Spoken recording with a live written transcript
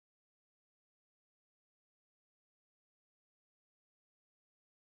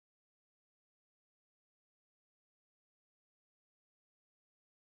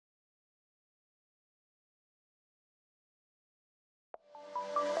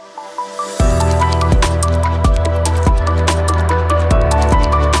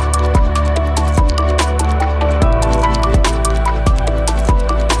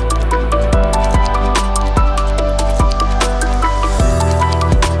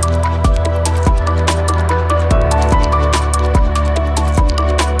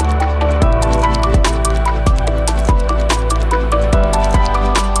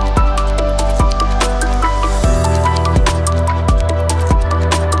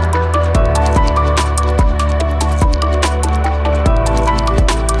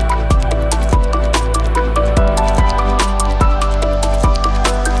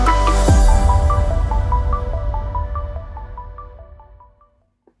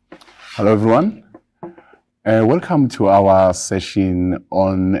Hello, everyone. Welcome to our session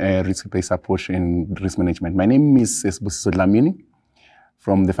on risk-based approach in risk management. My name is Sbisiso Dlamini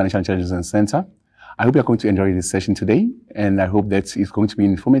from the Financial Intelligence Center. I hope you're going to enjoy this session today, and I hope that it's going to be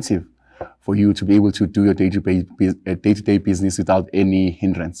informative for you to be able to do your day-to-day business without any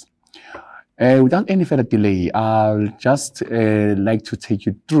hindrance. Without any further delay, I'll just like to take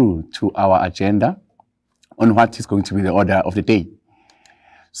you through to our agenda on what is going to be the order of the day.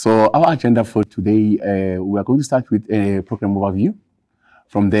 So our agenda for today, we are going to start with a program overview.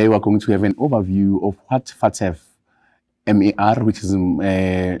 From there, we are going to have an overview of what FATF MAR, which is a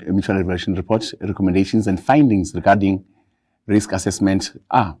mutual evaluation report, recommendations and findings regarding risk assessment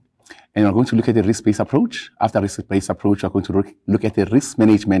are. And we're going to look at the risk-based approach. After risk-based approach, we're going to look at the risk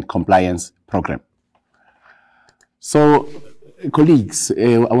management compliance program. So, colleagues,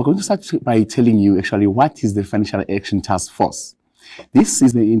 we're going to start by telling you actually what is the Financial Action Task Force. This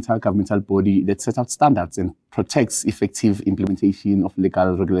is the intergovernmental body that sets out standards and protects effective implementation of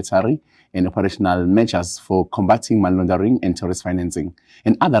legal, regulatory, and operational measures for combating money laundering and terrorist financing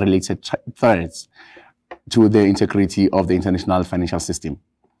and other related threats to the integrity of the international financial system.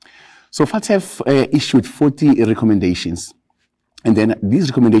 So FATF issued 40 recommendations, and then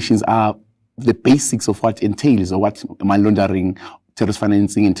these recommendations are the basics of what entails or what money laundering, terrorist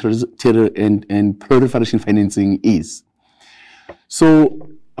financing, and proliferation financing is. So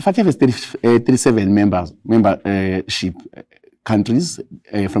FATF has 37 membership countries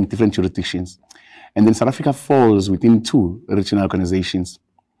from different jurisdictions. And then South Africa falls within 2 regional organizations.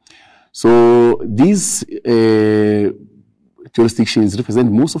 So these jurisdictions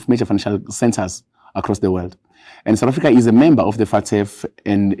represent most of major financial centers across the world. And South Africa is a member of the FATF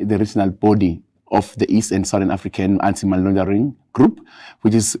and the regional body of the East and Southern African Anti-Money Laundering Group,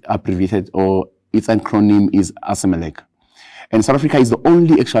 which is abbreviated, or its acronym is ASAMELEC. And South Africa is the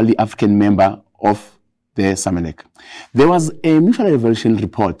only actually African member of the SAMELEC. There was a mutual evaluation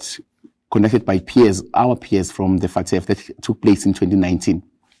report conducted by our peers from the FATF that took place in 2019.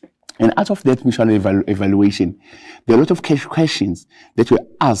 And out of that mutual evaluation, there are a lot of questions that were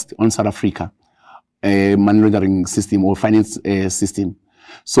asked on South Africa money laundering system or finance system.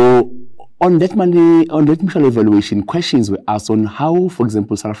 So on that mutual evaluation, questions were asked on how, for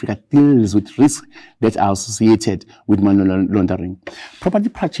example, South Africa deals with risks that are associated with money laundering. Property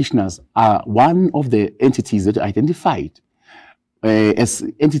practitioners are one of the entities that are identified as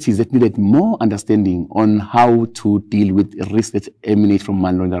entities that needed more understanding on how to deal with risks that emanate from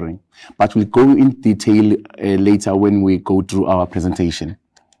money laundering. But we'll go in detail later when we go through our presentation.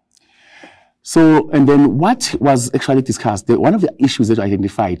 So, and then what was actually discussed, one of the issues that were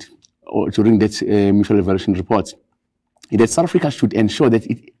identified during that mutual evaluation report is that South Africa should ensure that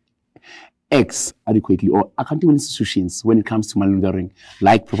it acts adequately, or accountable institutions when it comes to money laundering,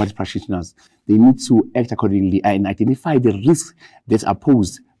 like property practitioners, they need to act accordingly and identify the risks that are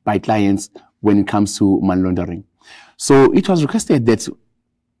posed by clients when it comes to money laundering. So it was requested that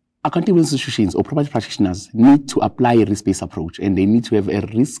accountable institutions or property practitioners need to apply a risk-based approach, and they need to have a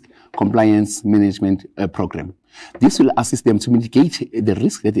risk compliance management program. This will assist them to mitigate the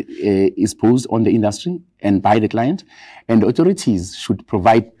risk that is posed on the industry and by the client, and the authorities should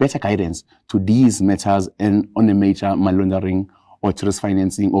provide better guidance to these matters and on a major money laundering or terrorist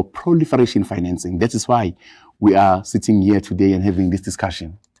financing or proliferation financing. That is why we are sitting here today and having this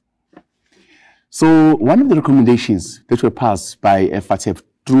discussion. So one of the recommendations that were passed by FATF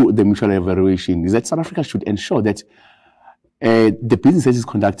through the mutual evaluation is that South Africa should ensure that the business that is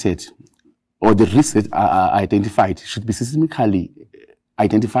conducted or the risks that are identified should be systemically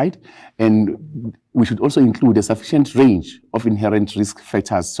identified, and we should also include a sufficient range of inherent risk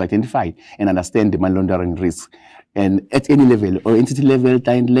factors to identify and understand the money laundering risk, and at any level, or entity level,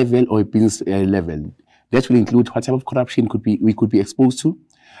 client level, or business level. That will include what type of corruption we could be exposed to,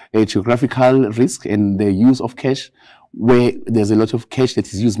 a geographical risk, and the use of cash, where there's a lot of cash that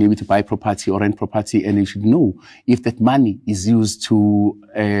is used maybe to buy property or rent property, and you should know if that money is used to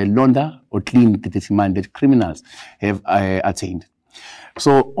launder or clean the dirty money that criminals have attained.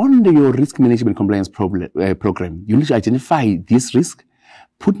 So on your risk management compliance program, you need to identify this risk,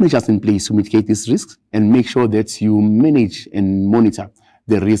 put measures in place to mitigate these risks, and make sure that you manage and monitor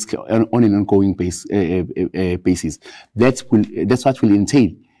the risk on an ongoing basis. That's what will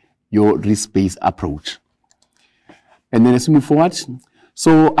entail your risk-based approach. And then as we move forward,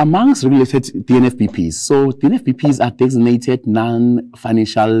 so amongst regulated DNFBPs, so DNFBPs are designated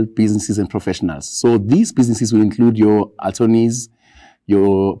non-financial businesses and professionals. So these businesses will include your attorneys,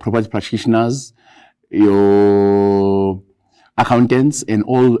 your property practitioners, your accountants, and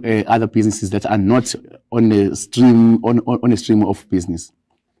all other businesses that are not on a stream of business.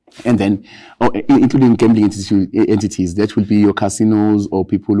 And then, including gambling entities, that will be your casinos or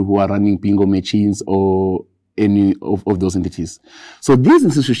people who are running bingo machines or any of those entities. So these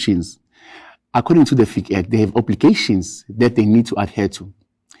institutions, according to the FIC Act, they have obligations that they need to adhere to.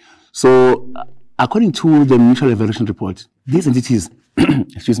 So according to the mutual evaluation report, these entities,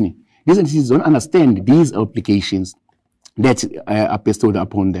 excuse me, these entities don't understand these obligations that are bestowed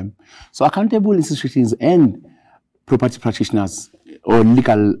upon them. So accountable institutions and property practitioners or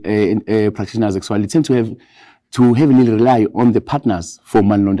legal practitioners actually tend to heavily rely on the partners for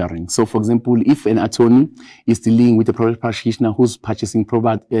money laundering. So, for example, if an attorney is dealing with a property practitioner who's purchasing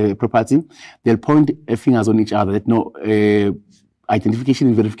property, they'll point fingers on each other that no identification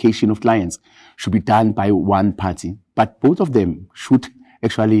and verification of clients should be done by one party. But both of them should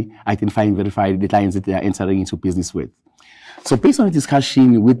actually identify and verify the clients that they are entering into business with. So based on a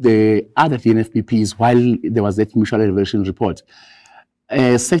discussion with the other DNFPPs while there was that mutual evaluation report,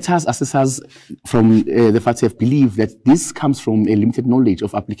 sectors assessors from the FATF believe that this comes from a limited knowledge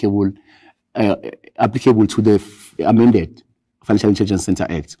of applicable to the amended Financial Intelligence Center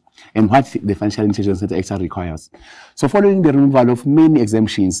Act and what the Financial Intelligence Center Act requires. So following the removal of many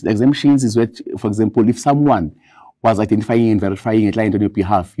exemptions, the exemptions is what, for example, if someone was identifying and verifying a client on your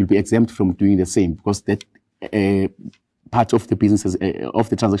behalf, you'll be exempt from doing the same because that part of the business of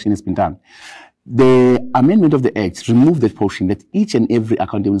the transaction has been done. The amendment of the Act removed that portion that each and every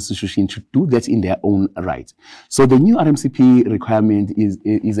accountable institution should do that in their own right. So the new RMCP requirement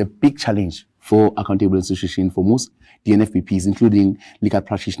is a big challenge for accountable institutions, for most DNFPPs, including legal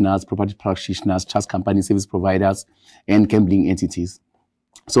practitioners, property practitioners, trust companies, service providers, and gambling entities.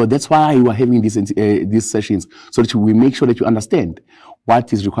 So that's why we are having these sessions, so that we make sure that you understand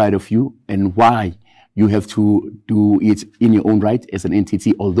what is required of you and why you have to do it in your own right as an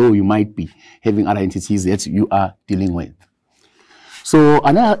entity, although you might be having other entities that you are dealing with. So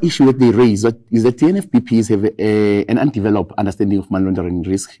another issue that they raise is that DNFPPs have an undeveloped understanding of money laundering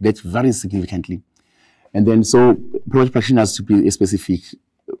risk that varies significantly. And then so property practitioners, to be specific,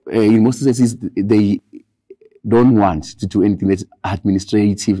 in most instances, they don't want to do anything that's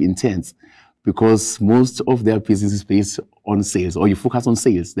administrative intense, because most of their business is based on sales, or you focus on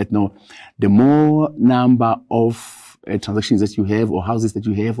sales. That no, the more number of transactions that you have, or houses that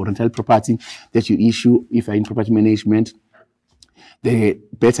you have, or rental property that you issue, if you're in property management, the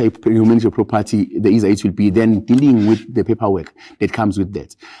better you manage your property, the easier it will be then dealing with the paperwork that comes with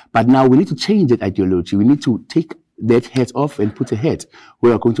that. But now we need to change that ideology. We need to take that hat off and put a hat.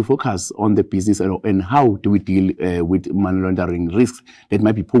 We are going to focus on the business and how do we deal with money laundering risks that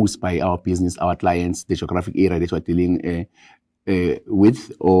might be posed by our business, our clients, the geographic area that we're dealing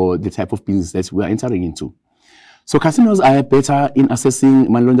with, or the type of business that we are entering into. So casinos are better in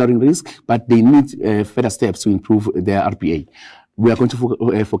assessing money laundering risk, but they need further steps to improve their RPA. We are going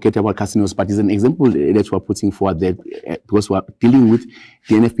to forget about casinos, but it's an example that we're putting forward there because we're dealing with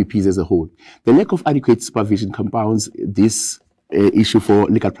the NFPPs as a whole. The lack of adequate supervision compounds this issue for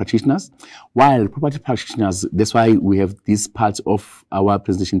legal practitioners, while property practitioners, that's why we have this part of our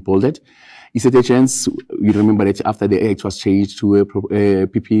presentation bolded. Estate agents, you remember that after the Act was changed to a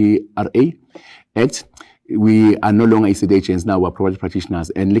PPRA Act, we are no longer estate agents, now we're property practitioners,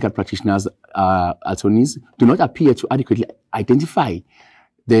 and legal practitioners, attorneys, do not appear to adequately identify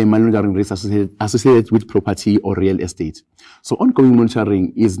the money laundering risks associated with property or real estate. So ongoing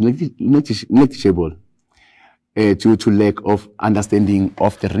monitoring is negligible due to lack of understanding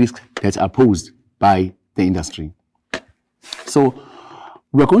of the risks that are posed by the industry. So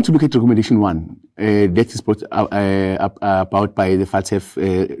we are going to look at recommendation 1, that is brought about by the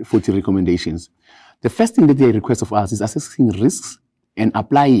FATF 40 recommendations. The first thing that they request of us is assessing risks and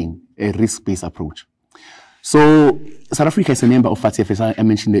applying a risk-based approach. So South Africa is a member of FATF, as I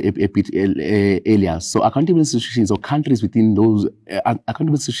mentioned a bit earlier. So accountable institutions or countries within those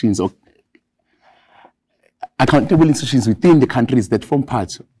accountable institutions within the countries that form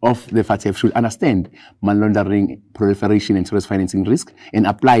part of the FATF should understand money laundering, proliferation, and terrorist financing risk, and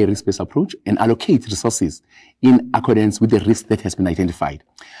apply a risk-based approach and allocate resources in accordance with the risk that has been identified.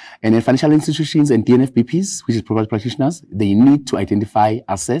 And then financial institutions and DNFPPs, which is property practitioners, they need to identify,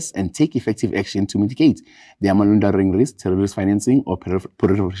 assess, and take effective action to mitigate their money laundering risk, terrorist financing, or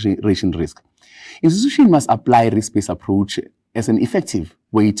proliferation risk. Institutions must apply a risk-based approach as an effective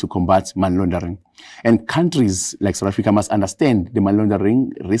way to combat money laundering. And countries like South Africa must understand the money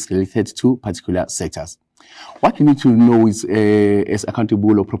laundering risk related to particular sectors. What you need to know is, as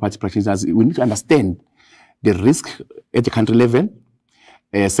accountable or property practitioners, we need to understand the risk at the country level,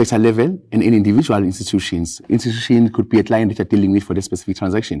 sector level, and in individual institutions. Institution could be a client that you're dealing with for the specific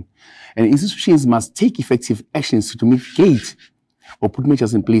transaction. And institutions must take effective actions to mitigate or put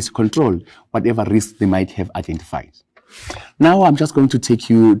measures in place to control whatever risks they might have identified. Now I'm just going to take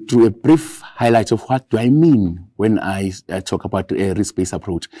you through a brief highlight of what do I mean when I talk about a risk-based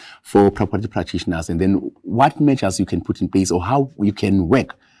approach for property practitioners, and then what measures you can put in place or how you can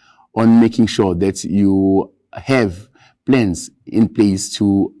work on making sure that you have plans in place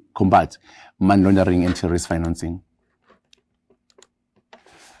to combat money laundering and terrorist financing.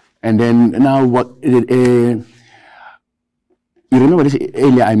 And then now you remember that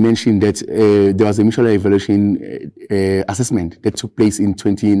earlier I mentioned that there was a mutual evaluation assessment that took place in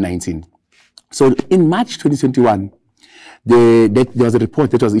 2019. So in March 2021, there was a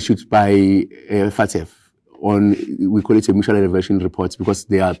report that was issued by FATF on, we call it a mutual evaluation report because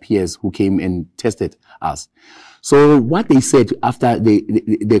they are peers who came and tested us. So what they said after they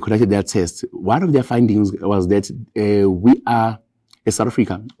conducted their test, one of their findings was that we are, as South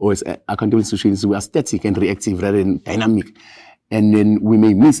Africa or as accountable institutions, we are static and reactive rather than dynamic. And then we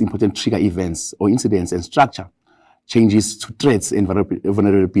may miss important trigger events or incidents and structure changes to threats and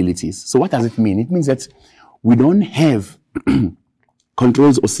vulnerabilities. So what does it mean? It means that we don't have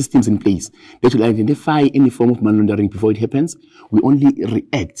controls or systems in place that will identify any form of money laundering before it happens. We only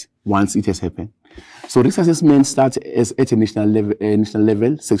react once it has happened. So risk assessment starts at a national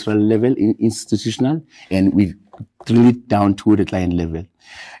level, sectoral level, institutional, and we drill it down to the client level.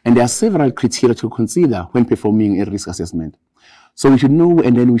 And there are several criteria to consider when performing a risk assessment. So we should know,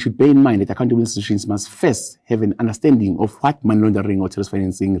 and then we should bear in mind that accountable institutions must first have an understanding of what money laundering or terrorist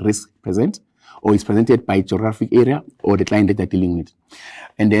financing risk present, or is presented by geographic area or the client that they're dealing with.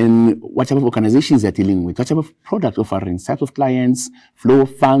 And then what type of organizations they're dealing with, what type of product offerings, type of clients, flow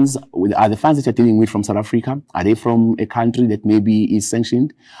of funds. Are the funds that you're dealing with from South Africa? Are they from a country that maybe is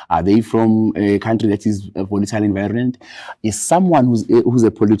sanctioned? Are they from a country that is a volatile environment? Is someone who's a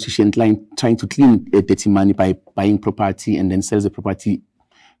politician trying to clean dirty money by buying property and then sells the property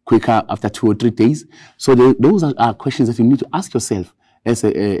quicker after 2 or 3 days? So those are questions that you need to ask yourself as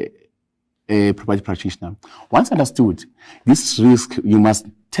a property practitioner. Once understood this risk, you must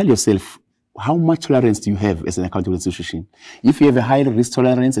tell yourself how much tolerance do you have as an accountable institution. If you have a high risk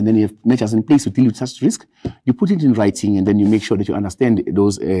tolerance and then you have measures in place to deal with such risk, you put it in writing and then you make sure that you understand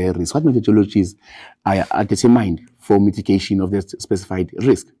those risks. What methodologies are determined for mitigation of the specified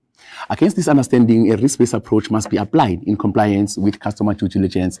risk? Against this understanding, a risk-based approach must be applied in compliance with customer due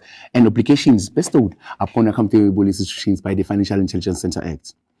diligence and obligations bestowed upon accountable institutions by the Financial Intelligence Center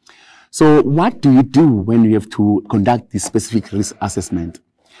Act. So what do you do when you have to conduct this specific risk assessment?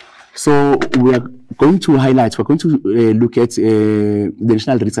 So we are going to highlight, we're going to look at the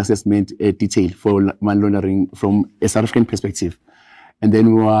national risk assessment detail for money laundering from a South African perspective. And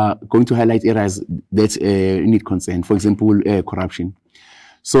then we are going to highlight areas that need concern, for example, corruption.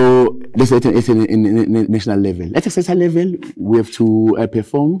 So this is at a national level. At a sector level, we have to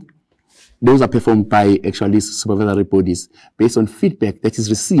perform. Those are performed by actually supervisory bodies based on feedback that is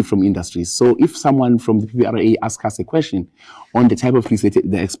received from industries. So if someone from the PPRA asks us a question on the type of risks that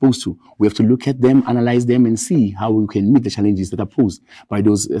they're exposed to, we have to look at them, analyze them, and see how we can meet the challenges that are posed by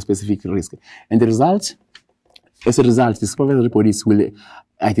those specific risks. And as a result, the supervisory bodies will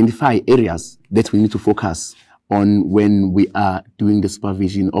identify areas that we need to focus on when we are doing the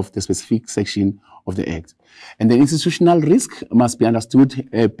supervision of the specific section of the Act. And the institutional risk must be understood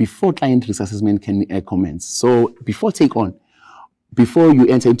before client risk assessment can commence. So before you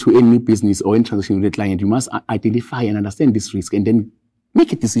enter into any business or any transaction with a client, you must identify and understand this risk and then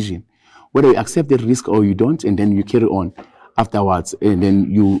make a decision whether you accept the risk or you don't, and then you carry on afterwards, and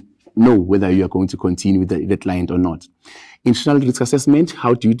then you know whether you are going to continue with the client or not. Institutional risk assessment,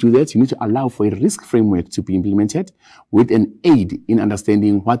 how do you do that? You need to allow for a risk framework to be implemented with an aid in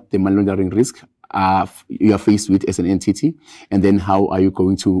understanding what the money laundering risk you are faced with as an entity, and then how are you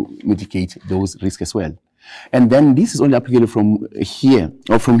going to mitigate those risks as well. And then this is only applicable from here,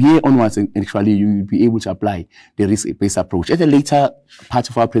 or from here onwards, and actually you will be able to apply the risk-based approach. At a later part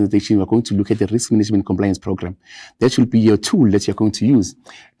of our presentation, we're going to look at the risk management compliance program. That should be your tool that you're going to use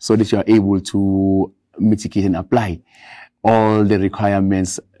so that you are able to mitigate and apply all the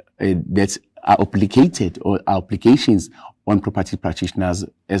requirements that are obligated or are obligations on property practitioners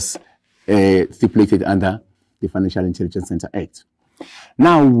as stipulated under the Financial Intelligence Center Act.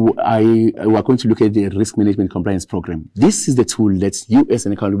 Now, we are going to look at the risk management compliance program. This is the tool that you as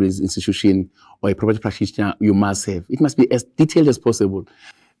an accountable institution or a property practitioner, you must have. It must be as detailed as possible,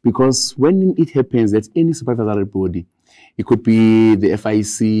 because when it happens that any supervisory body, it could be the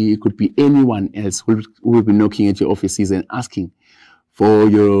FIC, it could be anyone else who will be knocking at your offices and asking for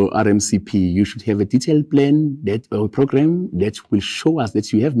your RMCP, you should have a detailed plan or program that will show us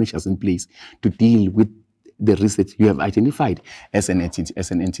that you have measures in place to deal with the risk that you have identified as an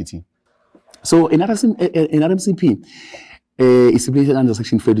entity. So in RMCP, it's stipulated under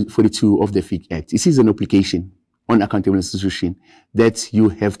Section 42 of the FIC Act. It is an obligation on accountable institution that you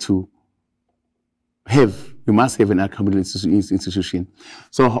have to have. You must have an accountable institution.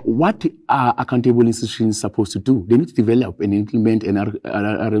 So what are accountable institutions supposed to do? They need to develop and implement an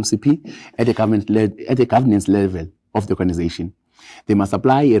RMCP at the governance level of the organization. They must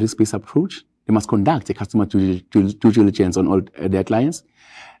apply a risk-based approach. They must conduct a customer due diligence on all their clients.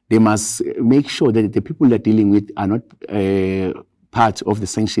 They must make sure that the people they're dealing with are not part of the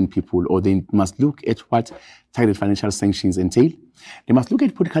sanctioned people, or they must look at what targeted financial sanctions entail. They must look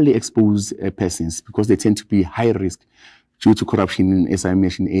at politically exposed persons, because they tend to be high risk due to corruption, as I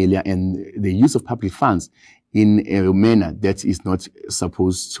mentioned earlier, and the use of public funds in a manner that is not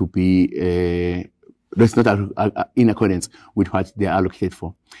supposed to be, that's not in accordance with what they are allocated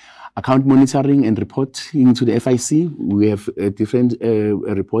for. Account monitoring and reporting to the FIC. We have different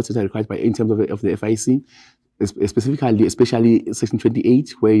reports that are required in terms of the FIC, especially Section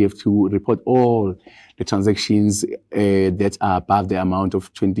 28, where you have to report all the transactions that are above the amount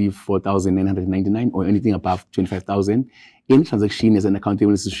of 24,999 or anything above 25,000. Any transaction as an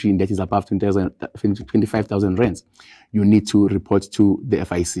accountable institution that is above 25,000 rands, you need to report to the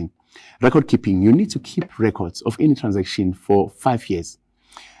FIC. Record keeping. You need to keep records of any transaction for 5 years.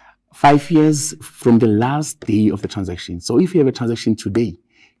 5 years from the last day of the transaction. So if you have a transaction today,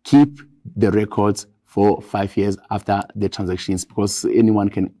 keep the records for 5 years after the transactions, because anyone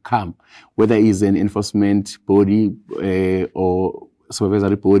can come, whether it's an enforcement body or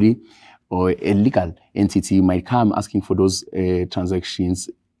supervisory body or a legal entity might come asking for those transactions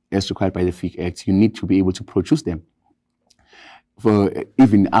as required by the FIC Act. You need to be able to produce them for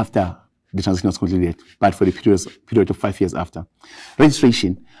even after the transaction was concluded, but for the period of 5 years after.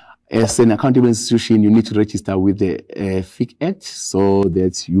 Registration. As an accountable institution, you need to register with the FIC Act so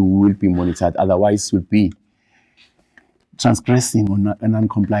that you will be monitored. Otherwise, you'll be transgressing or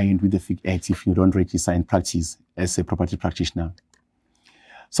non-compliant with the FIC Act if you don't register and practice as a property practitioner.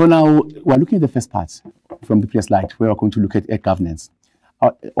 So now we're looking at the first part from the previous slide, where we're going to look at governance.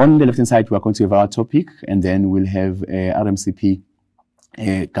 On the left-hand side, we're going to have our topic, and then we'll have RMCP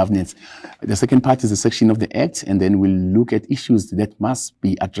governance. The second part is the section of the Act, and then we'll look at issues that must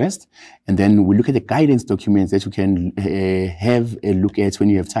be addressed, and then we'll look at the guidance documents that you can have a look at when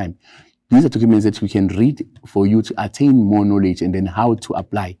you have time. These are documents that we can read for you to attain more knowledge, and then how to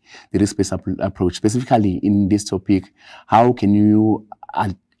apply the risk-based approach. Specifically in this topic, how can you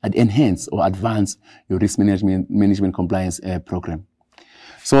enhance or advance your risk management compliance program.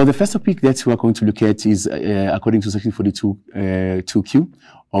 So the first topic that we are going to look at is, according to Section 42 2Q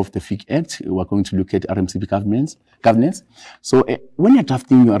of the FIC Act, we are going to look at RMCP governance. So when you're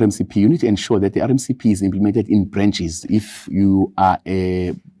drafting your RMCP, you need to ensure that the RMCP is implemented in branches if you are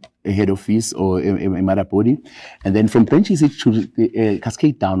a head office or a mother body. And then from branches, it should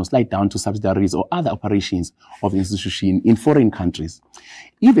cascade down or slide down to subsidiaries or other operations of the institution in foreign countries.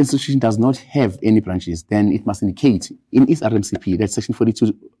 If the institution does not have any branches, then it must indicate in its RMCP that Section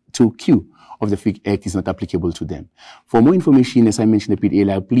 42.2Q of the FIC Act is not applicable to them. For more information, as I mentioned a bit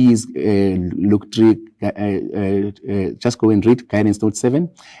earlier, please just go and read Guidance Note 7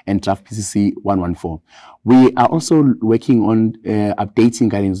 and Draft PCC 114. We are also working on updating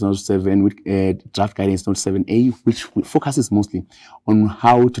Guidance Note 7 with Draft Guidance Note 7A, which focuses mostly on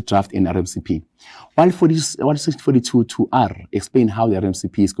how to draft an RMCP. While Section 42.2R explain how the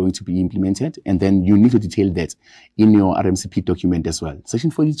RMCP is going to be implemented, and then you need to detail that in your RMCP document as well. Section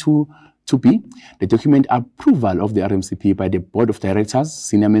 42.2B, the document approval of the RMCP by the Board of Directors,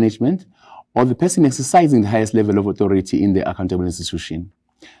 senior management, or the person exercising the highest level of authority in the accountable institution.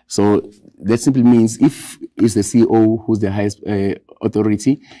 So that simply means if it's the CEO who's the highest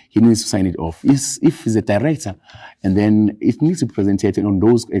authority, he needs to sign it off. If he's a director, and then it needs to be presented on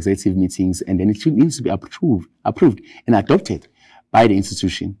those executive meetings, and then it needs to be approved and adopted by the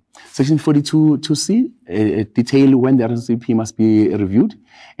institution. Section 42.2C detail when the RMCP must be reviewed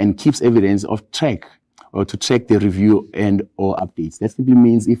and keeps evidence of track or to check the review and or updates. That simply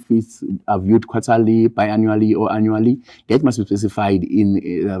means if it's viewed quarterly, biannually, or annually, that must be specified in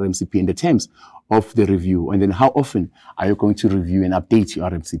the RMCP in the terms of the review. And then how often are you going to review and update your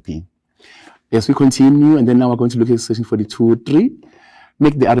RMCP? As we continue, and then now we're going to look at Section 42.3,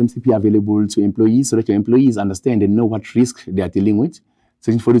 make the RMCP available to employees so that your employees understand and know what risk they are dealing with.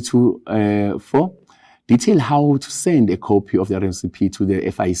 Section 42.4, detail how to send a copy of the RMCP to the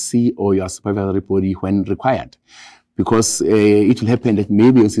FIC or your supervisory body when required. Because it will happen that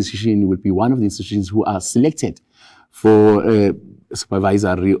maybe an institution will be one of the institutions who are selected for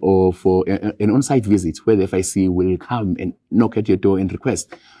supervisory or for an on-site visit where the FIC will come and knock at your door and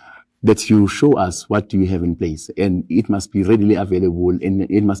request that you show us what do you have in place. And it must be readily available and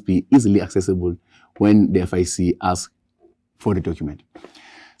it must be easily accessible when the FIC asks for the document.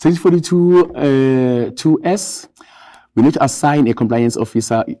 Section 42 2S, we need to assign a compliance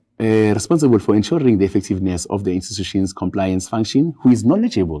officer responsible for ensuring the effectiveness of the institution's compliance function, who is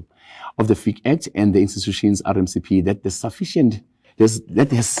knowledgeable of the FIC Act and the institution's RMCP that has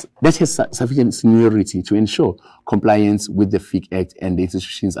sufficient seniority to ensure compliance with the FIC Act and the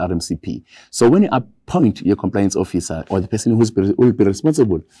institution's RMCP. So when you appoint your compliance officer or the person who will be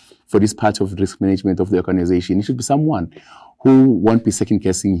responsible for this part of risk management of the organization, it should be someone who won't be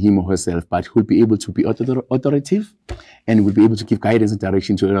second-guessing him or herself, but who will be able to be authoritative and will be able to give guidance and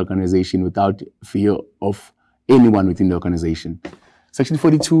direction to the organization without fear of anyone within the organization. Section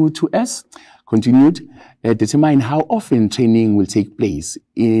 42 2S, continued, determine how often training will take place,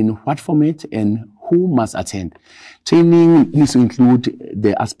 in what format, and who must attend. Training needs to include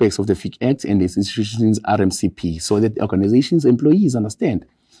the aspects of the FIC Act and the institution's RMCP so that the organization's employees understand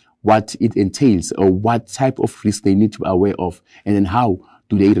what it entails or what type of risk they need to be aware of, and then how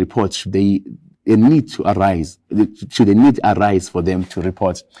do they report should a need arise for them to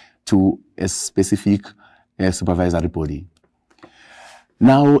report to a specific supervisory body.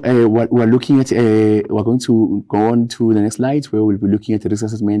 Now, what we're looking at, we're going to go on to the next slide where we'll be looking at the risk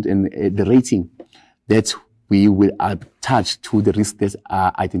assessment and the rating that we will attach to the risks that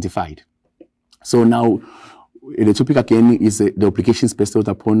are identified. So now, the topic again is the obligations bestowed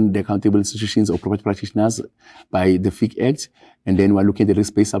upon the accountable institutions or property practitioners by the FIC Act. And then we're looking at the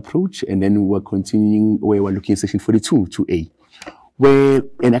risk-based approach. And then we're continuing where we're looking at section 42 2A, where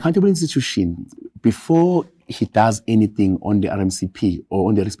an accountable institution, before he does anything on the RMCP or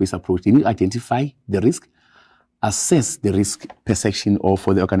on the risk-based approach, they need to identify the risk, assess the risk per section or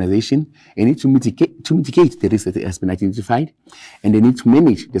for the organization, and need to mitigate the risk that has been identified, and they need to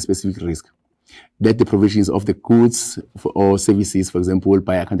manage the specific risk that the provisions of the goods or services, for example,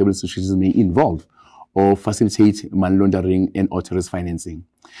 by accountable institutions may involve or facilitate money laundering and terrorist financing.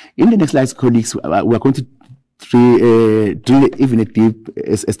 In the next slides, colleagues, we're going to drill even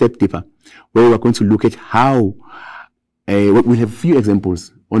a step deeper, where we're going to look at how, we'll have a few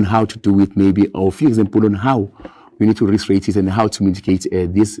examples on how to do it maybe, or a few examples on how we need to risk rate it and how to mitigate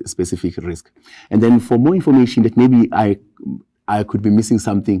this specific risk. And then for more information that maybe I could be missing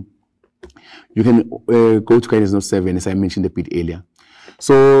something, you can go to guidance note 7, as I mentioned a bit earlier.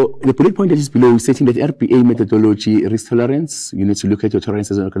 So the bullet point that is below is stating that RPA methodology risk tolerance. You need to look at your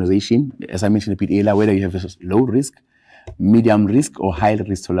tolerance as an organization, as I mentioned a bit earlier, whether you have a low risk, medium risk, or high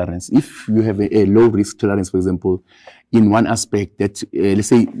risk tolerance. If you have a low risk tolerance, for example, in one aspect that, let's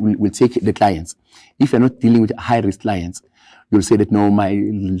say, we'll take the clients. If you're not dealing with high risk clients, you'll say that, no, my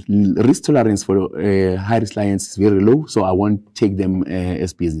risk tolerance for high risk clients is very low, so I won't take them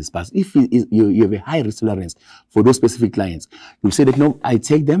as business. But if you have a high risk tolerance for those specific clients, you'll say that, no, I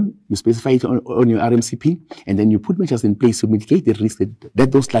take them, you specify it on your RMCP, and then you put measures in place to mitigate the risk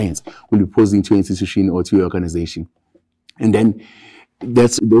that those clients will be posing to your institution or to your organization. And then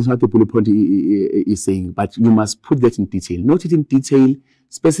that's what the bullet point is saying, but you must put that in detail. Note it in detail,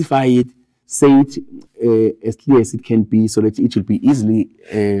 specify it, say it as clear as it can be so that it will be easily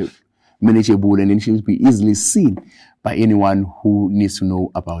manageable and it should be easily seen by anyone who needs to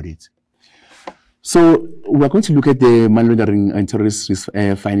know about it. So we're going to look at the money laundering and terrorist risk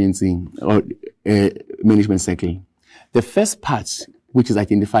financing or management cycle. The first part, which is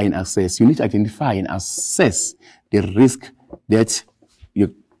identify and assess, you need to identify and assess the risk that your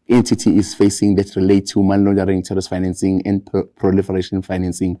entity is facing that relate to money laundering, terrorist financing, and proliferation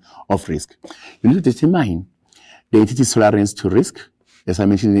financing of risk. You need to determine the entity's tolerance to risk, as I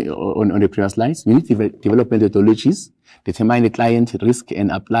mentioned on the previous slides. You need to develop methodologies, determine the client risk,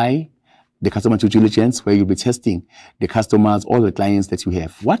 and apply the customer due diligence, where you'll be testing the customers, all the clients that you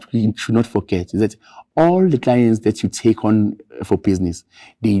have. What we should not forget is that all the clients that you take on for business,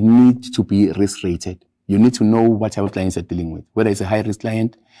 they need to be risk rated. You need to know what type of clients you're dealing with, whether it's a high risk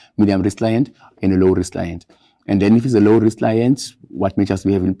client, medium risk client, and a low risk client. And then if it's a low risk client, what measures do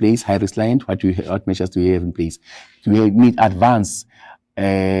we have in place? High risk client, what measures do we have in place? Do we need advanced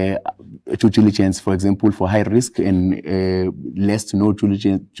due diligence, for example, for high risk, and less to no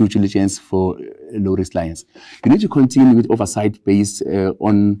due diligence for low risk clients? You need to continue with oversight based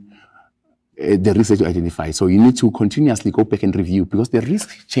on the risk that you identify. So you need to continuously go back and review, because the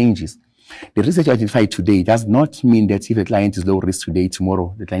risk changes. The risk that you identify today does not mean that if a client is low risk today,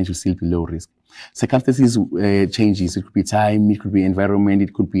 tomorrow the client will still be low risk. Circumstances changes. It could be time, it could be environment,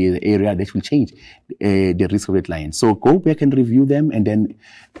 it could be the area that will change the risk of the client. So go back and review them, and then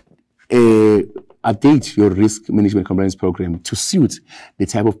update your risk management compliance program to suit the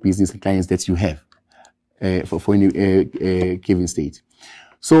type of business and clients that you have for any given state.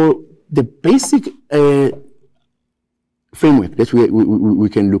 So the basic framework that we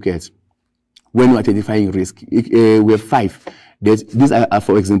can look at when we're identifying risk, we have 5. These are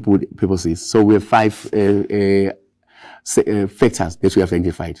for example purposes. So we have 5 factors that we have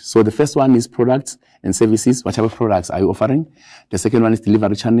identified. So the first one is products and services. What type of products are you offering? The second one is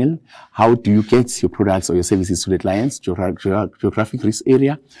delivery channel. How do you get your products or your services to the clients? Geographic risk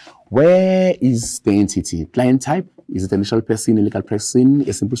area. Where is the entity? Client type. Is it a natural person, a legal person,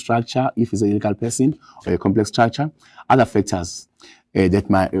 a simple structure, if it's a legal person, or a complex structure? Other factors that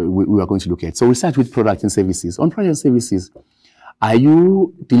we are going to look at. So we start with products and services. On products and services, are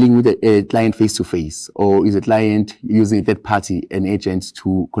you dealing with a client face-to-face, or is a client using a third party, an agent,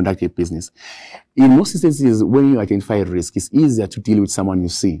 to conduct a business? In most instances, when you identify a risk, it's easier to deal with someone you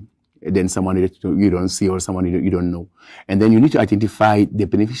see than someone that you don't see or someone you don't know. And then you need to identify the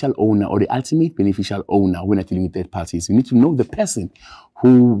beneficial owner or the ultimate beneficial owner when you're dealing with third parties. You need to know the person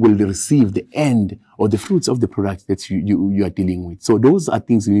who will receive the end or the fruits of the product that you are dealing with. So those are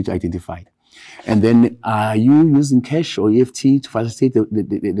things you need to identify. And then, are you using cash or EFT to facilitate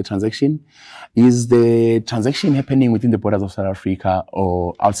the transaction? Is the transaction happening within the borders of South Africa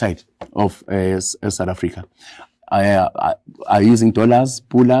or outside of South Africa? Are you using dollars,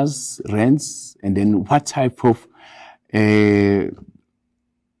 pullers, rands? And then what type of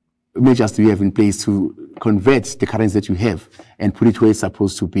measures do you have in place to convert the currency that you have and put it where it's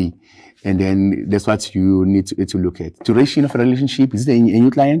supposed to be? And then that's what you need to look at. Duration of a relationship. Is it a new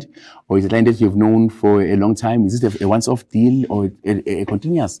client, or is it a client that you've known for a long time? Is it a once-off deal, or a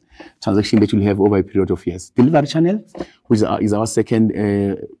continuous transaction that you'll have over a period of years? Delivery channel, which is our second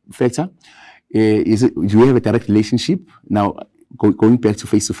factor. Do you have a direct relationship? Now, going back to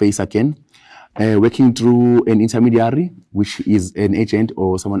face-to-face again, working through an intermediary, which is an agent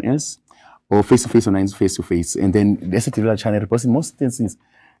or someone else, or face-to-face or face-to-face. And then there's a delivery channel, because in most instances,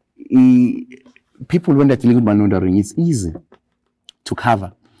 people, when they're dealing with money laundering, it's easy to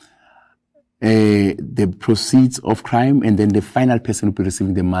cover the proceeds of crime, and then the final person will be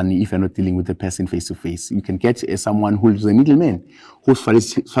receiving the money if you're not dealing with the person face-to-face. You can get someone who's a middleman, who's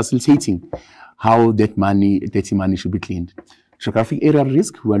facilitating how that dirty money should be cleaned. Geographic area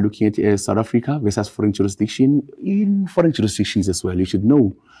risk, we are looking at South Africa versus foreign jurisdiction. In foreign jurisdictions as well, you should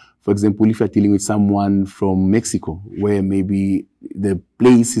know. For example, if you're dealing with someone from Mexico, where maybe the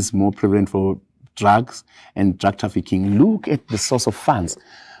place is more prevalent for drugs and drug trafficking, look at the source of funds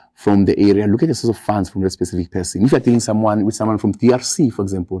from the area. Look at the source of funds from the specific person. If you're dealing with someone from DRC, for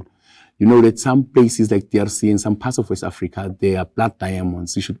example, you know that some places like DRC and some parts of West Africa, they are blood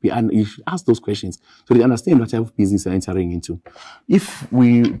diamonds. You should ask those questions so they understand what type of business you're entering into. If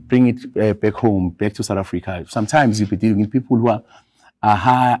we bring it back home, back to South Africa, sometimes you'll be dealing with people who are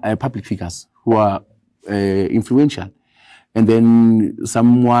high public figures, who are influential. And then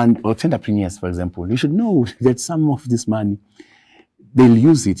someone, or entrepreneurs, for example, you should know that some of this money, they'll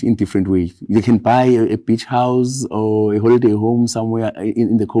use it in different ways. They can buy a beach house or a holiday home somewhere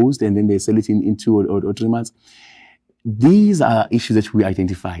in the coast, and then they sell it in 2 or 3 months. These are issues that we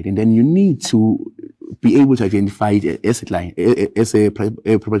identified, and then you need to be able to identify it as a client, as a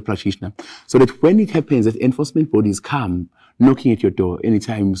property practitioner, so that when it happens, that enforcement bodies come knocking at your door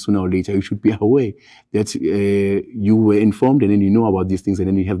anytime sooner or later, you should be aware that you were informed, and then you know about these things, and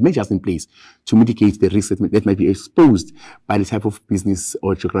then you have measures in place to mitigate the risk that might be exposed by the type of business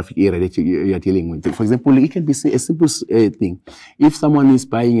or geographic area that you are dealing with. For example, it can be a simple thing. If someone is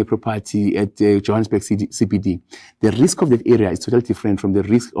buying a property at Johannesburg CPD, the risk of that area is totally different from the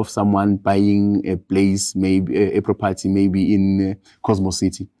risk of someone buying a place, maybe a property maybe in Cosmos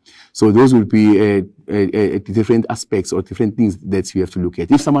City. So those will be different aspects or different things that you have to look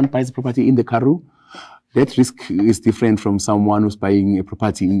at. If someone buys a property in the Karoo, that risk is different from someone who's buying a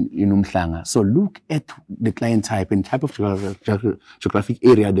property in Umhlanga. So look at the client type and type of geographic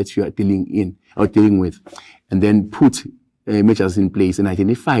area that you are dealing with, and then put measures in place and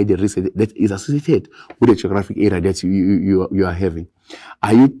identify the risk that is associated with the geographic area that you are having.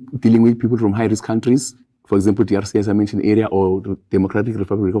 Are you dealing with people from high-risk countries? For example, DRC, as I mentioned, area, or the Democratic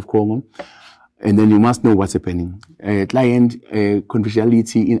Republic of Congo. And then you must know what's happening. Client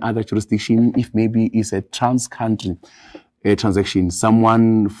confidentiality in other jurisdictions, if maybe it's a trans-country transaction,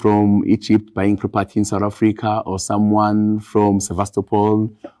 someone from Egypt buying property in South Africa, or someone from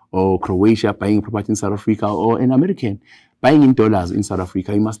Sevastopol or Croatia buying property in South Africa, or an American buying in dollars in South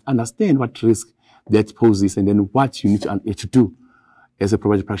Africa, you must understand what risk that poses and then what you need to do as a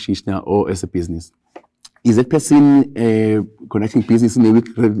property practitioner or as a business. Is that person conducting business in a weak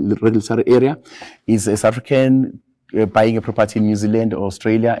regulatory area? Is a South African buying a property in New Zealand or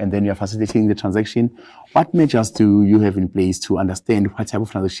Australia, and then you're facilitating the transaction? What measures do you have in place to understand what type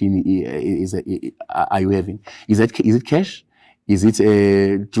of transaction are you having? Is it cash? Is it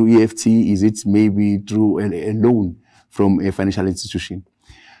through EFT? Is it maybe through a loan from a financial institution?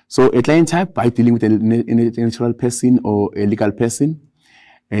 So a client type, by dealing with a natural person or a legal person,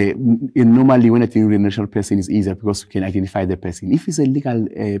 normally when I think with a natural person is easier because we can identify the person. If it's a legal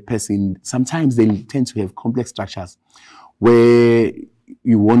person, sometimes they tend to have complex structures where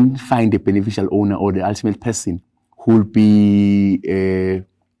you won't find the beneficial owner or the ultimate person who will be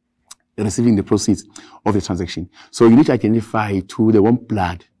receiving the proceeds of the transaction. So you need to identify to the one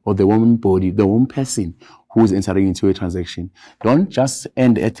blood or the one body, the one person who is entering into a transaction. Don't just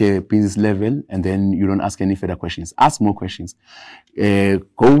end at a business level and then you don't ask any further questions. Ask more questions.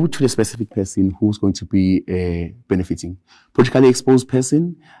 Go to the specific person who's going to be benefiting. Politically exposed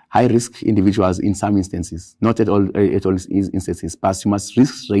person, high risk individuals in some instances, not at all instances, but you must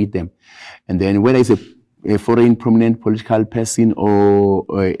risk rate them. And then whether it's a foreign prominent political person or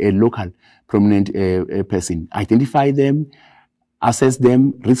a local prominent person, identify them, assess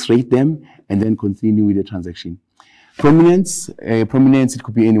them, risk rate them, and then continue with the transaction. Prominence, it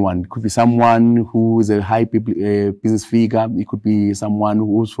could be anyone. It could be someone who is a high business figure. It could be someone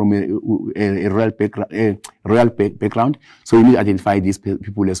who's from a royal background. So you need to identify these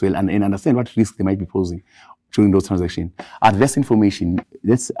people as well and understand what risk they might be posing during those transactions. Adverse information,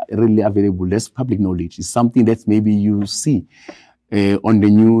 that's readily available. That's public knowledge. It's something that maybe you see on the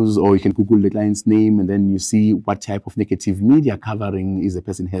news, or you can Google the client's name and then you see what type of negative media covering is the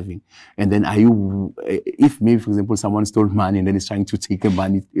person having. And then are you, if maybe, for example, someone stole money and then is trying to take the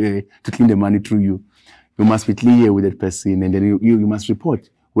money, to clean the money through you, you must be clear with that person and then you must report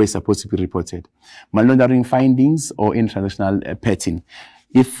where it's supposed to be reported. Money laundering findings or international pattern.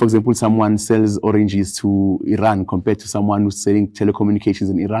 If, for example, someone sells oranges to Iran compared to someone who's selling telecommunications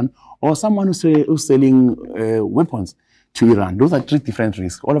in Iran, or someone who's selling weapons to Iran, those are three different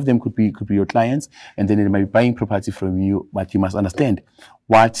risks. All of them could be your clients, and then they might be buying property from you, but you must understand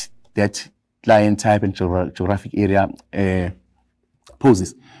what that client type and geographic area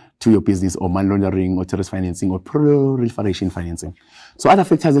poses to your business, or money laundering, or terrorist financing, or proliferation financing. So other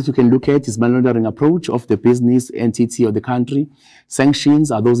factors that you can look at is money laundering approach of the business entity or the country.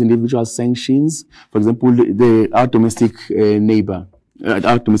 Sanctions, are those individual sanctions? For example, our domestic neighbor,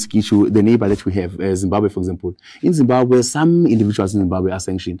 our domestic issue, the neighbor that we have, Zimbabwe, for example. In Zimbabwe, some individuals in Zimbabwe are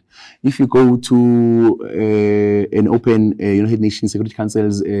sanctioned. If you go to an open United Nations Security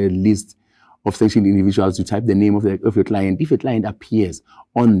Council's list of sanctioned individuals, you type the name of your client. If a client appears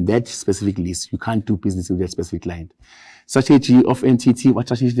on that specific list, you can't do business with that specific client. Strategy of entity, what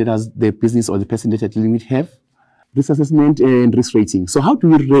strategy does the business or the person that you're dealing with have? Risk assessment and risk rating. So how do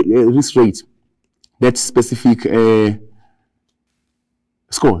we risk rate that specific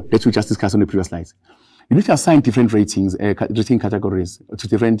score that we just discussed on the previous slides? You need to assign different ratings, rating categories to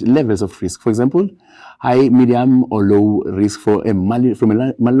different levels of risk. For example, high, medium, or low risk from a money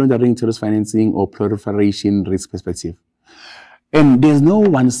laundering, terrorist financing, or proliferation risk perspective. And there's no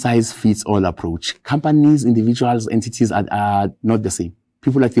one-size-fits-all approach. Companies, individuals, entities are not the same.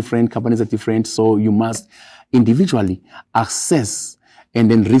 People are different, companies are different, so you must individually assess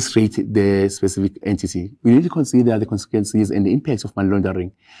and then risk rate the specific entity. We need to consider the consequences and the impacts of money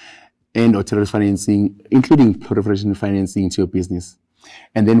laundering and or terrorist financing, including proliferation financing into your business.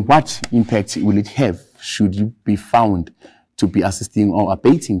 And then what impact will it have should you be found to be assisting or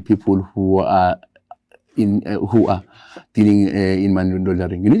abating people who are dealing in money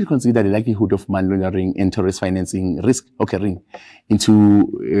laundering? You need to consider the likelihood of money laundering and terrorist financing risk occurring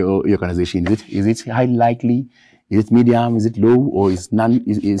into your organization. Is it highly likely? Is it medium? Is it low? Or is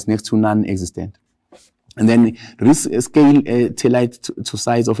next to non-existent? And then risk scale tailored to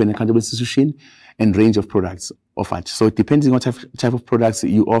size of an accountable institution and range of products offered. So depending on type of products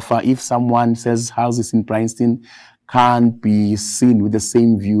you offer, if someone sells houses in Bryanston, can't be seen with the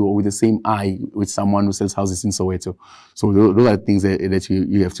same view or with the same eye with someone who sells houses in Soweto. So those are things that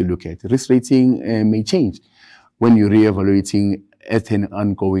you have to look at. Risk rating may change when you're reevaluating at an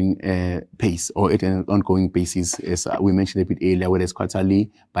ongoing pace or at an ongoing basis, as we mentioned a bit earlier, whether it's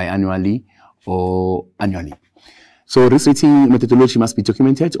quarterly, biannually, or annually. So risk rating methodology must be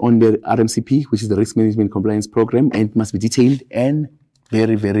documented on the RMCP, which is the Risk Management Compliance Program, and it must be detailed and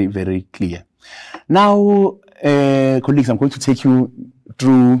very, very, very clear. Now, colleagues, I'm going to take you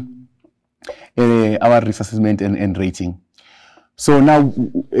through our risk assessment and rating. So now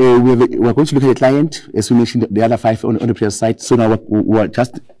we're going to look at the client, as we mentioned the other 5 on the previous slide. So now we're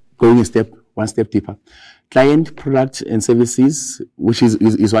just going one step deeper. Client, product, and services, which is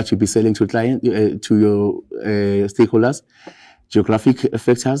what you'll be selling to client, to your stakeholders, geographic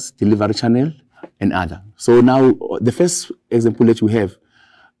factors, delivery channel, and other. So now the first example that we have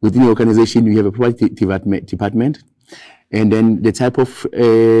within your organization, you have a property department, and then the type of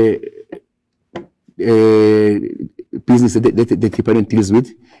business that the department deals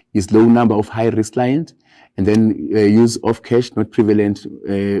with is low number of high-risk clients, and then use of cash not prevalent.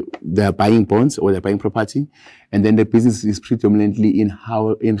 They're buying bonds or they're buying property, and then the business is predominantly in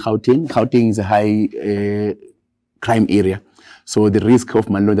Gauteng. Gauteng is a high crime area, so the risk of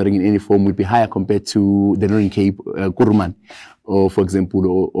money laundering in any form would be higher compared to the Northern Cape, Kuruman, or for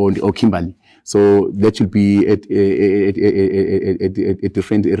example, or Kimberley. So that should be at a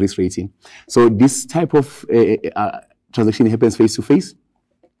different risk rating. So this type of transaction happens face to face.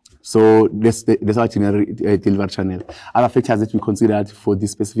 So that's our delivery channel. Other factors that we considered for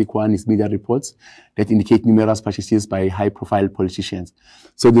this specific one is media reports that indicate numerous purchases by high-profile politicians.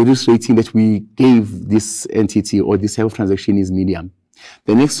 So the risk rating that we gave this entity or this type of transaction is medium.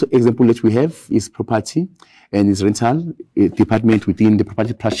 The next example that we have is property and is rental department within the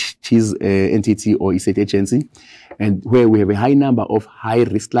property purchase entity or estate agency, and where we have a high number of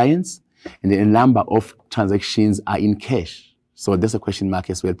high-risk clients and a number of transactions are in cash. So there's a question mark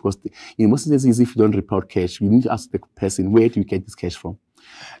as well, because in most instances, if you don't report cash, you need to ask the person, where do you get this cash from?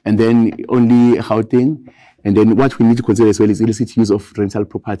 And then only Gauteng. And then what we need to consider as well is illicit use of rental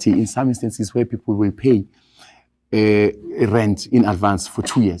property in some instances where people will pay rent in advance for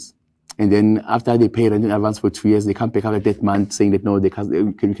 2 years. And then after they pay rent in advance for 2 years, they come back after that month saying that, no,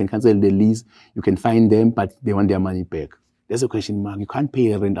 you can cancel the lease, you can fine them, but they want their money back. There's a question mark. You can't pay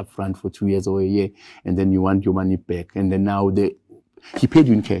the rent up front for 2 years or a year, and then you want your money back. And then now he paid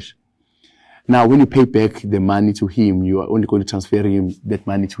you in cash. Now, when you pay back the money to him, you are only going to transfer him that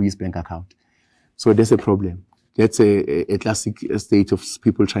money to his bank account. So that's a problem. That's a classic state of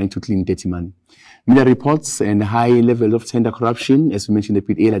people trying to clean dirty money. Media reports and high level of tender corruption, as we mentioned a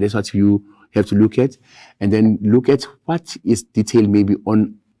bit earlier, that's what you have to look at. And then look at what is detailed maybe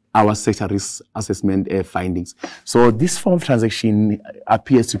on our sector risk assessment findings. So this form of transaction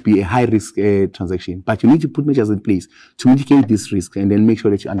appears to be a high risk transaction, but you need to put measures in place to mitigate this risk and then make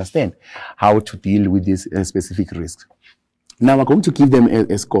sure that you understand how to deal with this specific risk. Now we're going to give them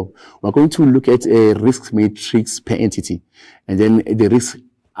a score. We're going to look at a risk matrix per entity, and then the risk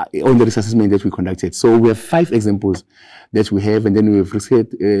on the risk assessment that we conducted. So we have 5 examples that we have, and then we've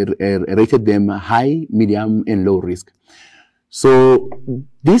rated them high, medium, and low risk. So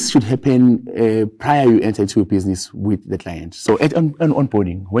this should happen prior you enter into a business with the client. So at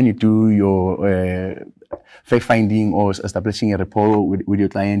onboarding, when you do your fact finding or establishing a rapport with your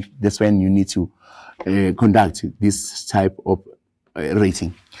client, that's when you need to conduct this type of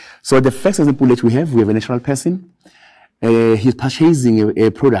rating. So the first example that we have a natural person. He's purchasing a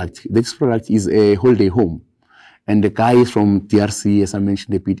product. This product is a holiday home. And the guy is from DRC, as I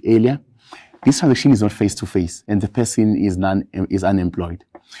mentioned a bit earlier. This transaction is not face-to-face, and the person is unemployed.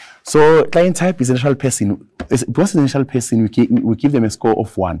 So client type is a natural person. Because it's a natural person, we give them a score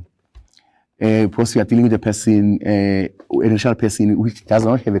of 1. Because we are dealing with a person, a natural person which does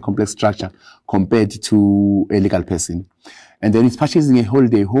not have a complex structure compared to a legal person. And then he's purchasing a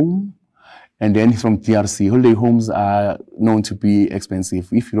holiday home, and then he's from DRC. Holiday homes are known to be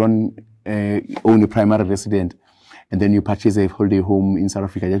expensive. If you don't own a primary resident, and then you purchase a holiday home in South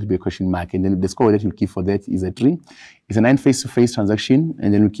Africa, that will be a question mark. And then the score that you give for that is a 3. It's a 9 face-to-face transaction,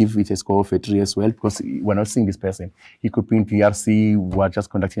 and then we give it a score of a 3 as well, because we're not seeing this person. He could be in DRC, we're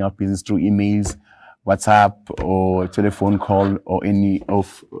just conducting our business through emails, WhatsApp, or telephone call, or any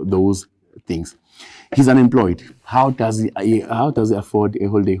of those things. He's unemployed. How does he afford a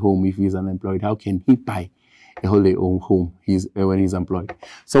holiday home if he's unemployed? How can he buy a holiday home when he's employed?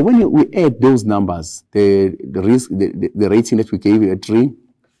 So when we add those numbers, the risk, the rating that we gave a 3,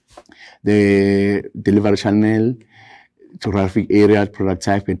 the delivery channel, geographic area, product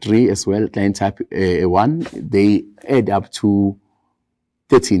type a 3 as well, client type a 1, they add up to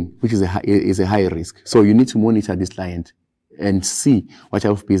 13, which is a high risk. So you need to monitor this client and see what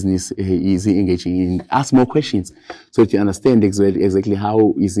type of business is he engaging in. Ask more questions so that you understand exactly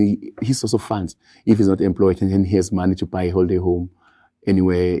how is his source of funds if he's not employed and then he has money to buy a holiday home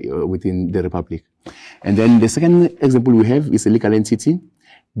anywhere within the Republic. And then the second example we have is a legal entity.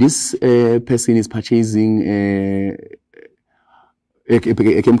 This person is purchasing a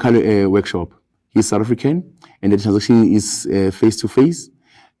chemical workshop. He's South African, and the transaction is face-to-face.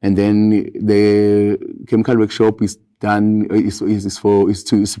 And then the chemical workshop is done is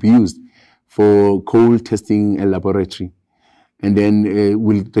to be used for coal testing laboratory, and then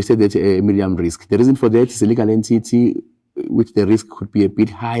we'll register that medium risk. The reason for that is a legal entity which the risk could be a bit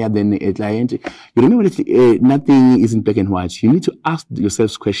higher than a client. You remember that nothing is in black and white. You need to ask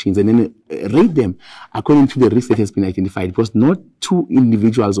yourselves questions and then rate them according to the risk that has been identified, because not two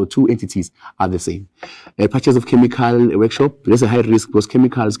individuals or two entities are the same. Purchase of chemical workshop, there's a high risk because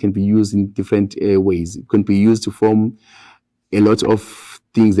chemicals can be used in different ways. It can be used to form a lot of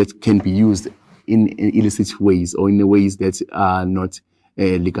things that can be used in illicit ways or in ways that are not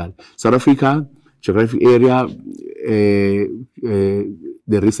legal. South Africa, geographic area, the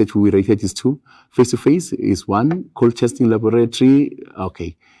research we rated is 2. Face-to-face is 1. Cold testing laboratory,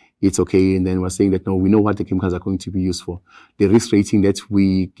 okay, it's okay. And then we're saying that, no, we know what the chemicals are going to be used for. The risk rating that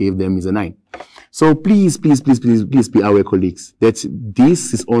we gave them is a 9. So please be aware, colleagues, that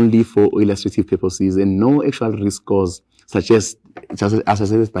this is only for illustrative purposes and no actual risk scores such as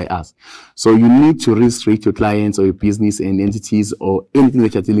assessed by us. So you need to risk rate your clients or your business and entities or anything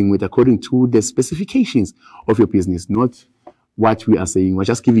that you're dealing with according to the specifications of your business, not what we are saying. We're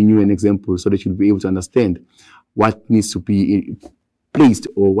just giving you an example so that you'll be able to understand what needs to be placed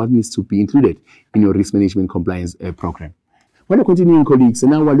or what needs to be included in your risk management compliance program. We're continuing, colleagues,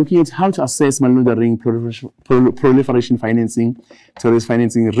 and now we're looking at how to assess money laundering, proliferation financing, terrorist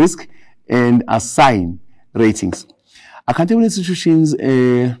financing risk, and assign ratings. Accountable institutions,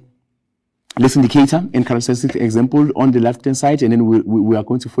 less indicator and characteristic example on the left-hand side, and then we are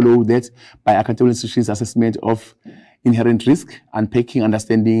going to follow that by accountable institutions assessment of inherent risk, unpacking,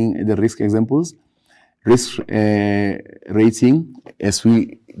 understanding the risk examples, risk rating, as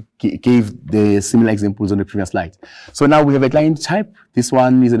we gave the similar examples on the previous slide. So now we have a client type. This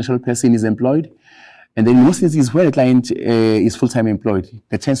one is a natural person, is employed. And then in most instances where the client is full-time employed,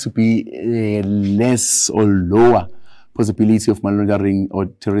 there tends to be less or lower possibility of money laundering or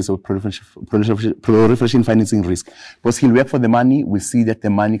terrorist or proliferation financing risk. Because he'll work for the money, we see that the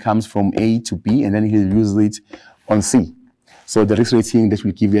money comes from A to B, and then he'll use it on C. So the risk rating that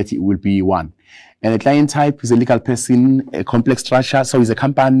we give it will be 1. And a client type is a legal person, a complex structure, so it's a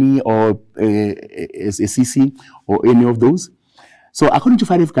company or a CC or any of those. So according to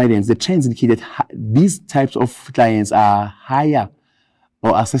FIC guidance, the trends indicate that these types of clients are higher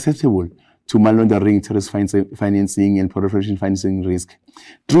or are susceptible to money laundering, terrorist financing, and proliferation financing risk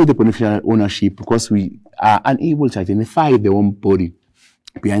through the beneficial ownership, because we are unable to identify the own body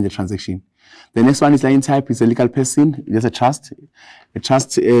behind the transaction. The next one is client type is a legal person. There's a trust. A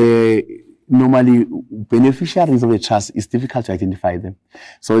trust, normally beneficiaries of the trust is difficult to identify them.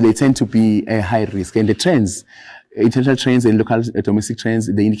 So they tend to be a high risk. And the trends, international trends and local domestic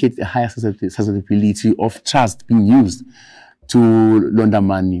trends, they indicate a higher susceptibility of trust being used to launder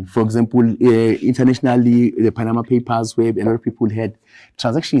money. For example, internationally, the Panama Papers, where a lot of people had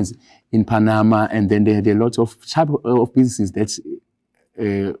transactions in Panama, and then they had a lot of type of businesses that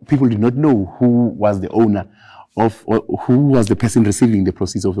people did not know who was the owner of, or who was the person receiving the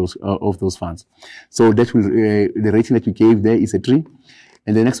proceeds of those funds. So that will the rating that we gave there is a 3.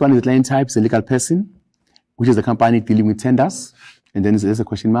 And the next one is the client type, is a legal person, which is the company dealing with tenders, and then there's a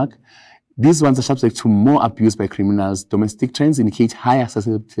question mark. These ones are subject to more abuse by criminals. Domestic trends indicate higher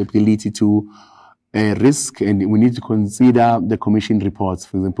susceptibility to risk, and we need to consider the commission reports,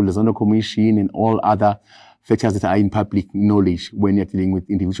 for example, the Zondo Commission and all other factors that are in public knowledge when you're dealing with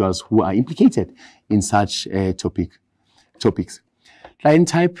individuals who are implicated in such topics. Client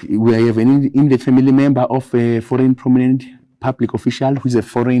type, we have an immediate family member of a foreign prominent public official who is a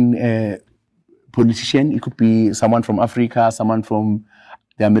foreign politician. It could be someone from Africa, someone from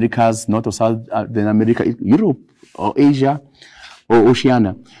the Americas, North or South, then America, Europe, or Asia, or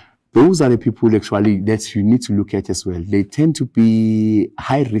Oceania. Those are the people actually that you need to look at as well. They tend to be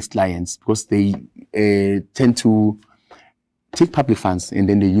high-risk clients because they tend to take public funds and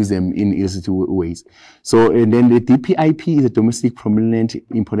then they use them in illicit ways. So, and then the DPIP is a domestic prominent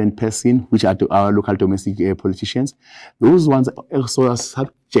important person, which are our local domestic politicians. Those ones also are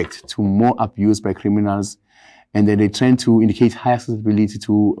subject to more abuse by criminals, and then they tend to indicate higher susceptibility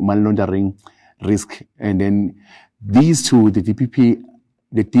to money laundering risk. And then these two, the DPP,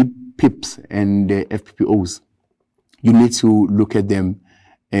 the DPIPs and the FPPOs, you need to look at them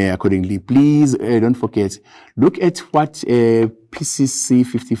accordingly. Please don't forget, look at what PCC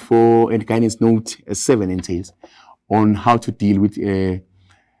 54 and guidance note 7 entails on how to deal with a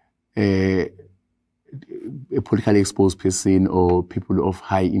politically exposed person or people of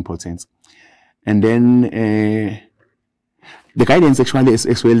high importance. And then the guidance actually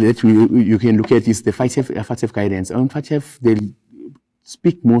as well that you can look at is the FATF guidance. On FATF, they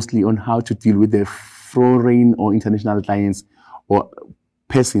speak mostly on how to deal with the foreign or international clients or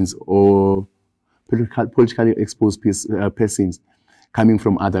persons or politically exposed persons coming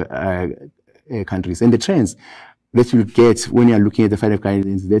from other countries. And the trends that you get when you are looking at the 5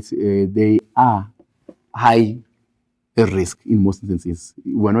 guidelines, that they are high risk in most instances.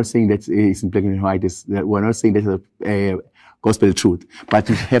 We're not saying that it's in black and white. We're not saying that's a gospel truth, but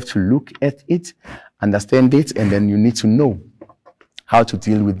you have to look at it, understand it, and then you need to know how to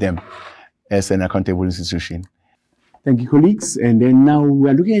deal with them as an accountable institution. Thank you, colleagues. And then now we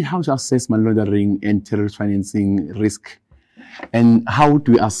are looking at how to assess money laundering and terrorist financing risk, and how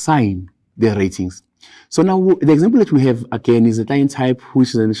do we assign the ratings. So now the example that we have again is a client type which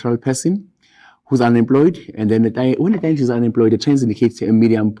is a natural person who's unemployed, and then when the client is unemployed, the trends indicate a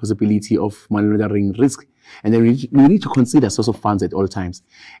medium possibility of money laundering risk. And then we need to consider source of funds at all times.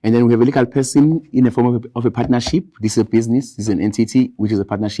 And then we have a legal person in the form of a partnership. This is a business, this is an entity, which is a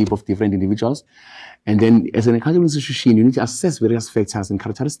partnership of different individuals. And then as an accountable institution, you need to assess various factors and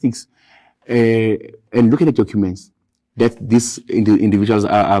characteristics and look at the documents that these individuals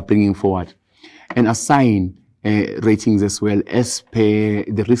are bringing forward, and assign ratings as well as per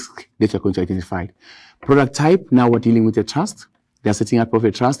the risk that you're going to identify. Product type, now we're dealing with a trust. They're setting up of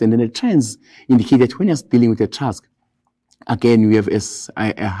a trust, and then the trends indicate that when you're dealing with a trust, again, we have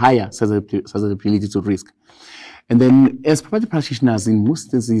a higher susceptibility to risk. And then as property practitioners, in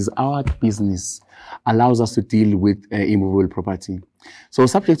most instances, our business allows us to deal with immovable property. So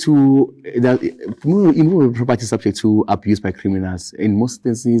subject to immovable property subject to abuse by criminals. In most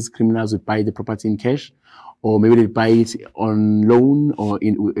instances, criminals would buy the property in cash, or maybe they buy it on loan or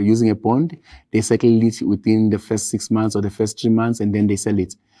using a bond. They settle it within the first 6 months or the first 3 months, and then they sell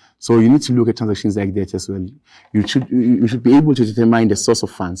it. So you need to look at transactions like that as well. You should be able to determine the source of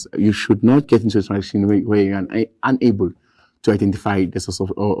funds. You should not get into a transaction where you are unable to identify the source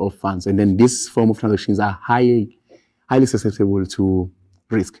of funds. And then this form of transactions are highly susceptible to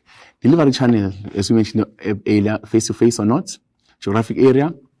risk. Delivery channel, as we mentioned earlier, face-to-face or not. Geographic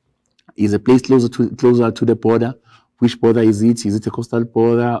area is a place closer to the border. Which border is it? Is it a coastal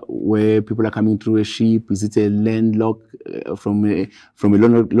border where people are coming through a ship? Is it a landlocked from a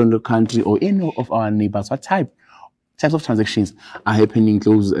London country, or any of our neighbors? What types of transactions are happening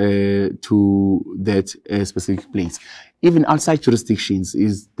close to that specific place? Even outside jurisdictions,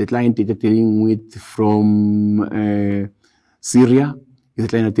 is the client that you're dealing with from Syria? Is the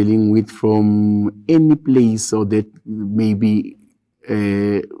client you're dealing with from any place, or that maybe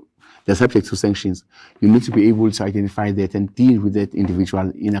they're subject to sanctions? You need to be able to identify that and deal with that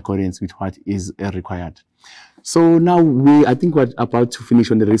individual in accordance with what is required. So now I think we're about to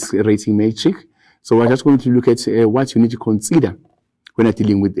finish on the risk rating matrix. So we're just going to look at what you need to consider when you're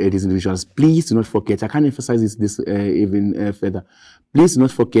dealing with these individuals. Please do not forget, I can't emphasize this even further. Please do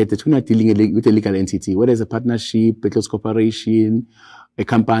not forget that when you're dealing with a legal entity, whether it's a partnership, a close corporation, a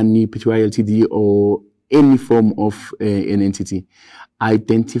company, PTY Ltd, or any form of an entity,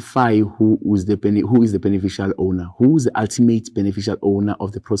 identify who is the beneficial owner, who is the ultimate beneficial owner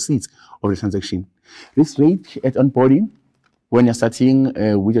of the proceeds of the transaction. Risk rate at onboarding, when you're starting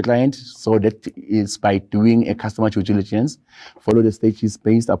with your client, so that is by doing a customer due diligence. Follow the stages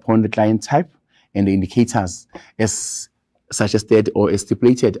based upon the client type and the indicators as suggested or as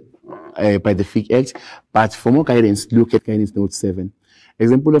stipulated by the FIC Act. But for more guidance, look at guidance note 7.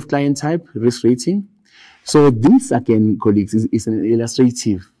 Example of client type, risk rating. So this, again, colleagues, is an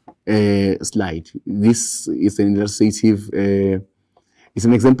illustrative slide. This is an illustrative, it's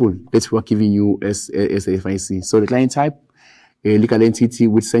an example that we're giving you as a FIC. So the client type, a legal entity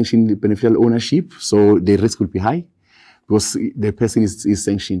with sanctioned beneficial ownership, so the risk will be high because the person is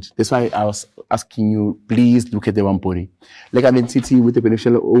sanctioned. That's why I was asking you, please look at the one body. Legal entity with a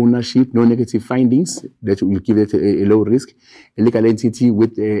beneficial ownership, no negative findings, that will give it a low risk. A legal entity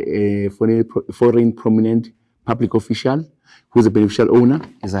with a foreign prominent public official who is a beneficial owner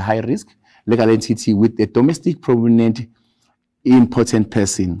is a high risk. Legal entity with a domestic prominent important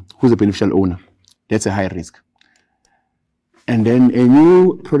person who is a beneficial owner, that's a high risk. And then a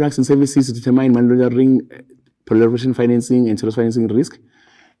new products and services to determine money laundering, proliferation financing, and terrorist financing risk,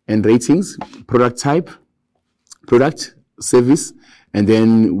 and ratings, product type, product, service, and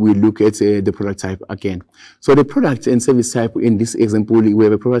then we look at the product type again. So the product and service type in this example, we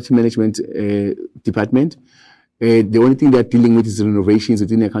have a property management department. The only thing they're dealing with is renovations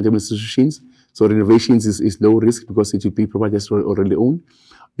within accountable institutions. So renovations is low risk because it will be property that's already owned.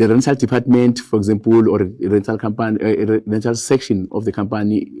 The rental department, for example, or a rental company, a rental section of the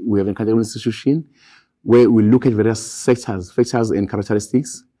company, we have an accountable institution where we look at various factors and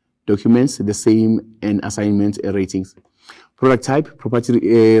characteristics, documents, the same, and assignment ratings. Product type,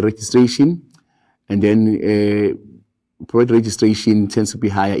 property registration, And then product registration tends to be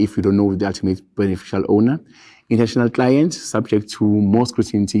higher if you don't know the ultimate beneficial owner. International clients, subject to more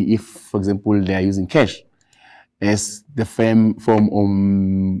scrutiny if, for example, they are using cash as the form or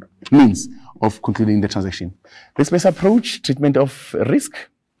means of concluding the transaction. Risk-based approach, treatment of risk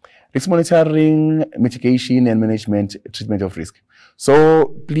monitoring, mitigation and management, treatment of risk.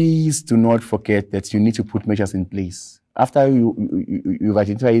 So please do not forget that you need to put measures in place. After you've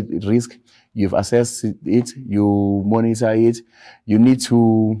identified risk, you've assessed it, you monitor it, you need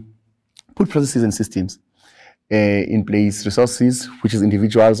to put processes and systems in place, resources, which is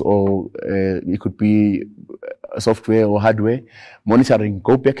individuals or it could be software or hardware, monitoring,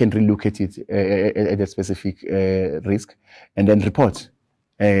 go back and relook at it at a specific risk, and then report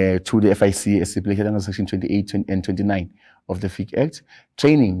to the FIC as stipulated under Section 28 and 29 of the FIC Act.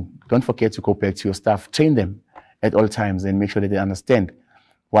 Training, don't forget to go back to your staff, train them at all times and make sure that they understand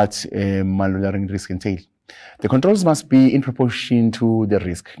what money laundering risk entails. The controls must be in proportion to the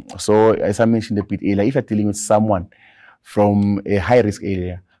risk. So as I mentioned a bit earlier, if you're dealing with someone from a high risk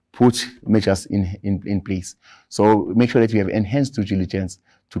area, put measures in place. So make sure that you have enhanced due diligence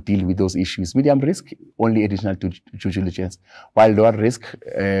to deal with those issues. Medium risk, only additional due diligence. While lower risk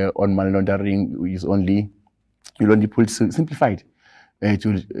on money laundering is you'll only put simplified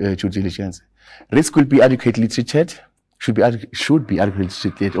due diligence. Risk will be adequately treated, should be adequately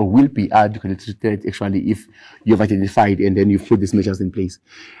treated, or will be adequately treated actually if you've identified and then you've put these measures in place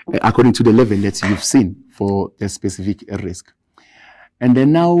according to the level that you've seen for the specific risk. And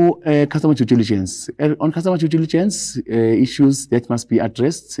then now, customer due diligence. On customer due diligence, issues that must be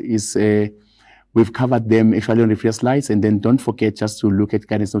addressed is, we've covered them actually on the previous slides, and then don't forget just to look at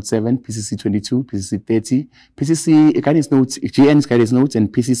Guidance Note 7, PCC 22, PCC 30, PCC Guidance Notes, GN's Guidance Notes,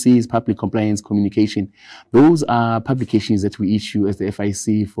 and PCC is Public Compliance Communication. Those are publications that we issue as the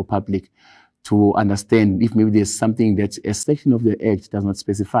FIC for public to understand if maybe there's something that a section of the Act does not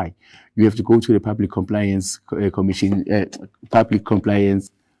specify. You have to go to the Public Compliance Commission, Public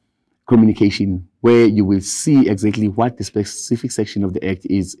Compliance Communication, where you will see exactly what the specific section of the Act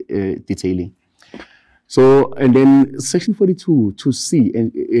is detailing. So, and then Section 42 to C,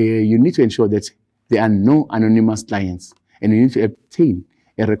 and you need to ensure that there are no anonymous clients, and you need to obtain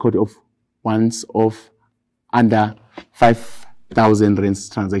a record of once of under 5,000 rands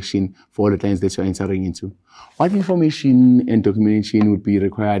transaction for all the clients that you're entering into. What information and documentation would be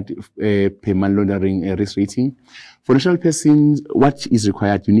required per money laundering risk rating? For national persons, what is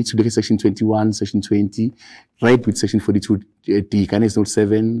required? You need to look at Section 21, Section 20, right with Section 42D, Guidance Note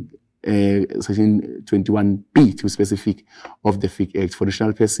 7, Section 21B to be specific of the FIC Act. For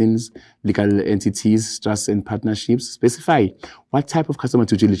national persons, legal entities, trusts and partnerships, specify what type of customer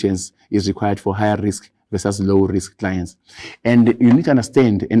due diligence is required for higher risk versus low risk clients. And you need to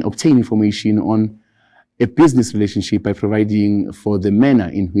understand and obtain information on a business relationship by providing for the manner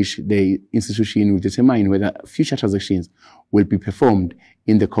in which the institution will determine whether future transactions will be performed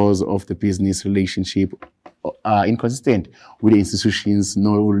in the course of the business relationship inconsistent with the institution's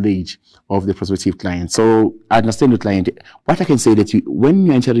knowledge of the prospective client. So I understand the client. What I can say that when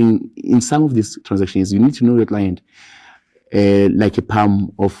you're entering in some of these transactions, you need to know the client like a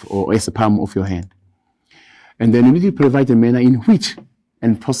palm of, or as a palm of your hand. And then you need to provide a manner in which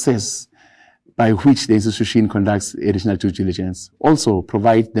and process by which the institution conducts additional due diligence. Also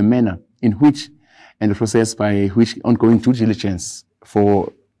provide the manner in which and the process by which ongoing due diligence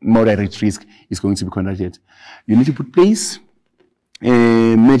for moderate risk is going to be conducted. You need to put place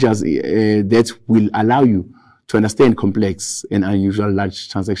measures that will allow you to understand complex and unusual large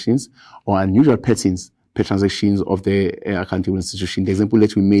transactions or unusual patterns per transactions of the accountable institution. The example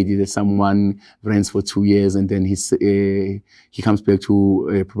that we made is that someone rents for 2 years and then he comes back to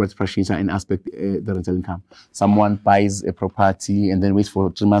a property purchaser and asks back the rental income. Someone buys a property and then waits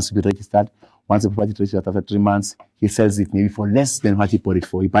for 3 months to be registered. Once the property is registered after 3 months, he sells it maybe for less than what he bought it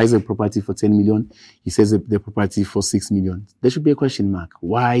for. He buys a property for 10 million. He sells the property for 6 million. There should be a question mark.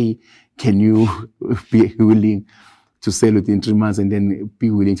 Why can you be willing to sell within 3 months and then be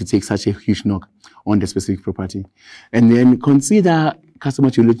willing to take such a huge knock on the specific property? And then consider customer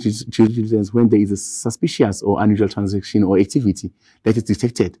due diligence when there is a suspicious or unusual transaction or activity that is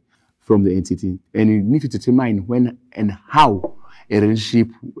detected from the entity. And you need to determine when and how a relationship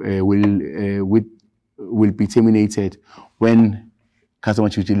will be terminated when customer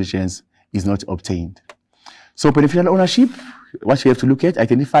due diligence is not obtained. So beneficial ownership, what you have to look at,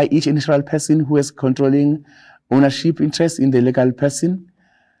 identify each individual person who is controlling ownership interest in the legal person.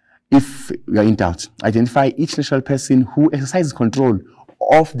 If you are in doubt, identify each natural person who exercises control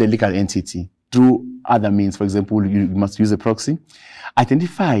of the legal entity. through other means. For example, you must use a proxy.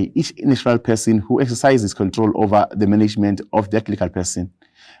 Identify each natural person who exercises control over the management of that legal person.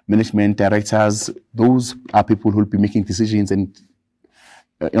 Management directors, those are people who will be making decisions and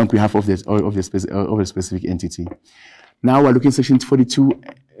on behalf of a specific entity. Now we're looking at section 42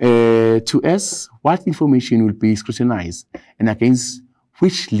 2S. What information will be scrutinized and against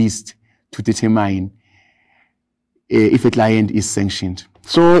which list to determine if a client is sanctioned?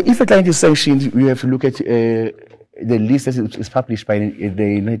 So if a client is sanctioned, we have to look at the list that is published by the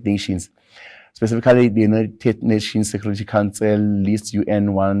United Nations, specifically the United Nations Security Council list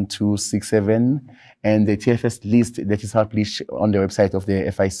UN 1267 and the TFS list that is published on the website of the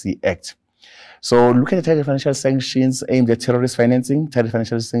FIC Act. So look at the targeted financial sanctions aimed at terrorist financing, targeted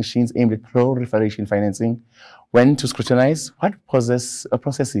financial sanctions aimed at proliferation financing, when to scrutinize, what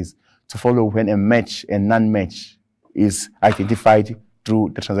processes to follow when a match and non-match is identified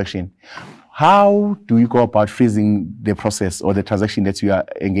through the transaction. How do you go about freezing the process or the transaction that you are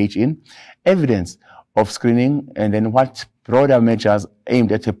engaged in? Evidence of screening, and then what broader measures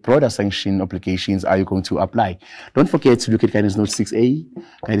aimed at a broader sanction applications are you going to apply? Don't forget to look at Guidance Note 6A,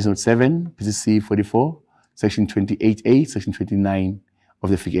 Guidance Note 7, PCC 44, Section 28A, Section 29 of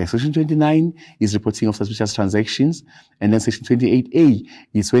the FIC Act. Section 29 is reporting of suspicious transactions, and then Section 28A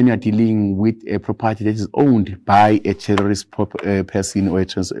is when you are dealing with a property that is owned by a terrorist person or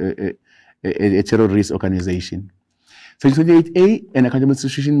a terrorist organization. Section 28A, an accountable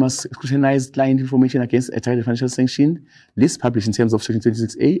institution must scrutinize client information against a targeted financial sanction list published in terms of Section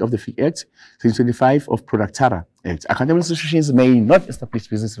 26A of the FIC Act, Section 25 of Product Tara Act. Accountable institutions may not establish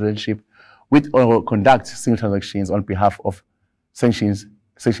business relationship with or conduct single transactions on behalf of sanctioned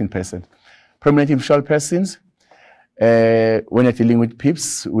persons. Prominent official persons, when you're dealing with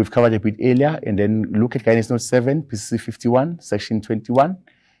PIPs, we've covered a bit earlier, and then look at Guidance Note 7, PCC 51, Section 21,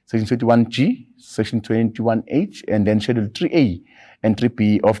 Section 21G, Section 21H, and then Schedule 3A and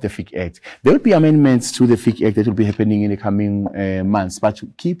 3B of the FIC Act. There will be amendments to the FIC Act that will be happening in the coming months, but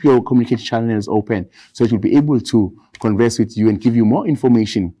keep your communication channels open so it will be able to converse with you and give you more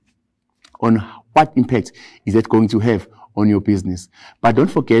information on what impact is that going to have on your business. But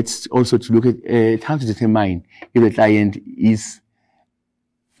don't forget also to look at how to determine if the client is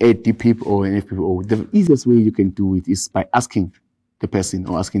a DPIP or an FPO. The easiest way you can do it is by asking the person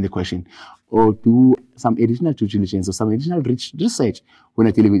or asking the question, or do some additional due diligence or some additional research when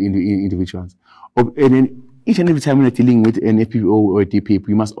you're dealing with individuals. And then each and every time when you're dealing with an FPO or a DPIP,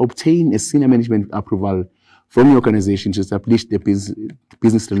 you must obtain a senior management approval from your organization to establish the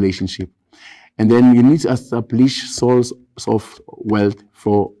business relationship. And then you need to establish source of wealth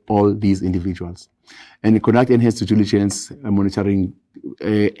for all these individuals. And conduct enhanced due diligence monitoring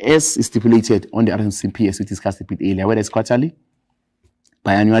as is stipulated on the RMCP as we discussed a bit earlier, whether it's quarterly,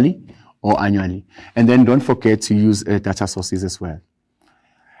 biannually, or annually. And then don't forget to use data sources as well.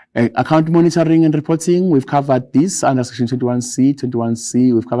 Account monitoring and reporting, we've covered this under Section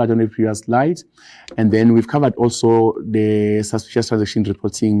 21C, we've covered on the previous slide. And then we've covered also the suspicious transaction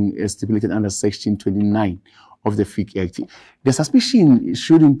reporting stipulated under Section 29 of the FIC Act. The suspicion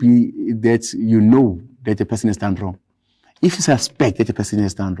shouldn't be that you know that the person has done wrong. If you suspect that the person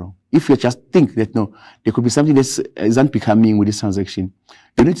has done wrong, if you just think that, no, there could be something that is unbecoming with this transaction,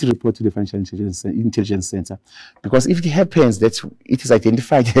 you need to report to the Financial Intelligence Center. Because if it happens that it is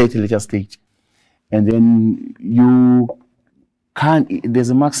identified at a later stage, and then you can't,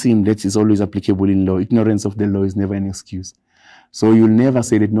 there's a maxim that is always applicable in law: ignorance of the law is never an excuse. So you'll never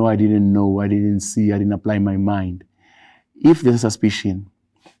say that, no, I didn't know, I didn't see, I didn't apply my mind. If there's a suspicion,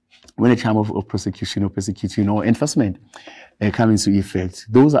 when a time of prosecution or persecution or enforcement come into effect,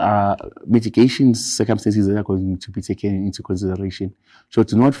 those are mitigation circumstances that are going to be taken into consideration. So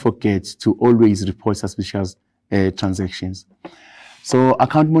do not forget to always report suspicious transactions. So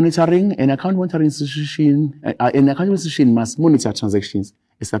account monitoring, an account monitoring institution, must monitor transactions,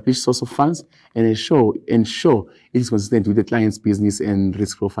 establish source of funds, and ensure it is consistent with the client's business and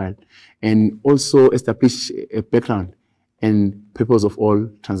risk profile, and also establish a background and purpose of all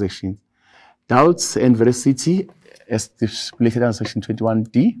transactions. Doubts and veracity as stipulated on Section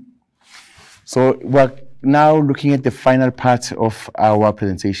 21D. So we're now looking at the final part of our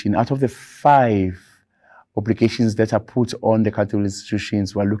presentation. Out of the 5 obligations that are put on the accountable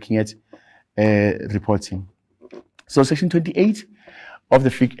institutions, we're looking at reporting. So Section 28 of the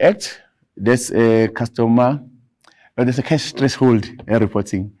FIC Act, there's a there's a cash threshold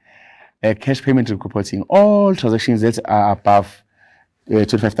reporting. Cash payment reporting, all transactions that are above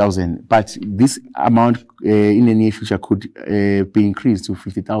 25,000, but this amount in the near future could be increased to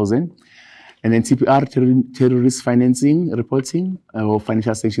 50,000. And then TPR, terrorist financing reporting or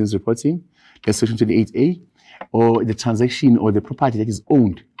financial sanctions reporting, that's section 28A, or the transaction or the property that is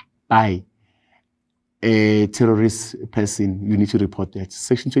owned by a terrorist person, you need to report that.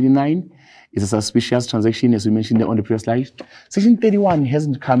 Section 29 is a suspicious transaction, as we mentioned on the previous slide. Section 31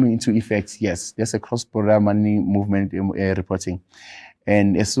 hasn't come into effect. Yes, there's a cross-border money movement reporting.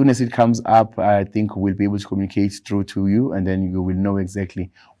 And as soon as it comes up, I think we'll be able to communicate through to you, and then you will know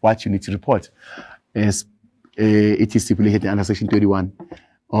exactly what you need to report, as it is stipulated under Section 31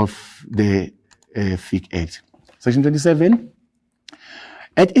 of the FIC Act. Section 27.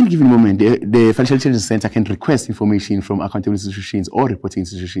 At any given moment, the Financial Intelligence Center can request information from accountable institutions or reporting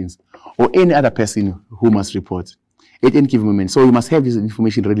institutions or any other person who must report at any given moment. So you must have this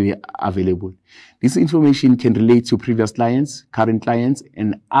information readily available. This information can relate to previous clients, current clients,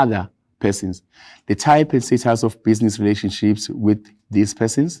 and other persons, the type and status of business relationships with these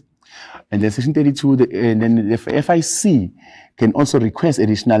persons. And then Section 32, and then the FIC can also request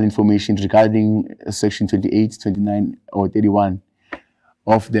additional information regarding Section 28, 29, or 31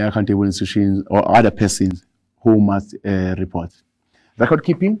 of the accountable institutions or other persons who must report. Record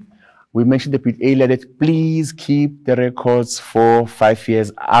keeping, we mentioned the PA that please keep the records for 5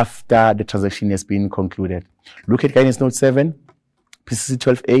 years after the transaction has been concluded. Look at Guidance Note 7, PCC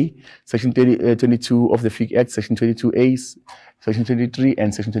 12A, Section 22 of the FIC Act, Section 22A, Section 23,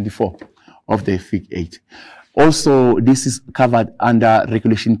 and Section 24 of the FIC Act. Also, this is covered under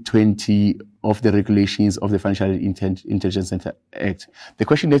Regulation 20 of the regulations of the Financial Intelligence Center Act. The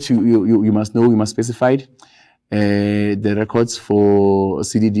question that you must know, you must specify the records for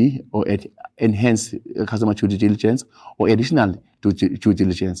CDD or enhanced customer due diligence or additional due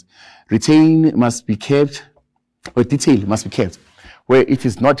diligence. Retain must be kept, or detail must be kept. Where it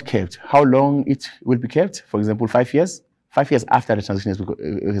is not kept, how long it will be kept? For example, 5 years? 5 years after the transaction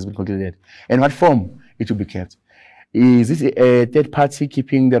has been concluded. And what form it will be kept? Is it a third party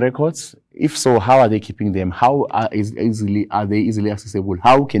keeping the records? If so, how are they keeping them? How are they easily accessible?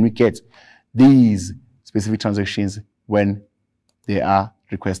 How can we get these specific transactions when they are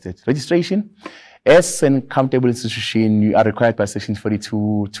requested? Registration. As an accountable institution, you are required by Section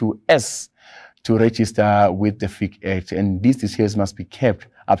 42(2)(s) to register with the FIC Act, and these details must be kept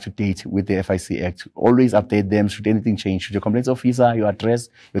up to date with the FIC Act. Always update them should anything change. Should your complaints officer, your address,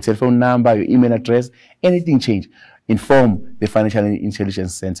 your telephone number, your email address, anything change, inform the Financial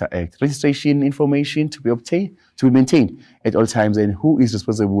Intelligence Center Act. Registration information to be maintained at all times, and who is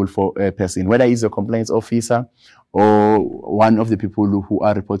responsible for a person, whether it's a complaints officer or one of the people who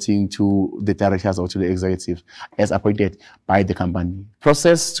are reporting to the directors or to the executives as appointed by the company.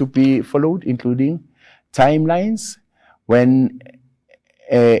 Process to be followed, including timelines when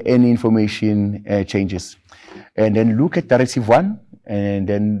any information changes. And then look at Directive 1, and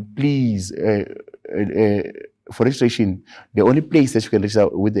then please, for registration, the only place that you can register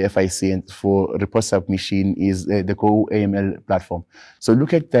with the FIC and for report submission is the GoAML platform. So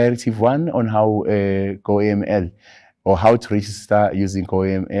look at Directive 1 on how GoAML, or how to register using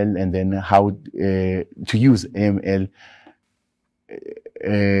GoAML, and then how to use AML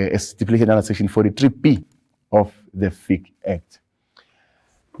as stipulated under Section 43B of the FIC Act.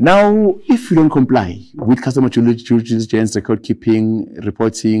 Now, if you don't comply with customer due diligence, record keeping,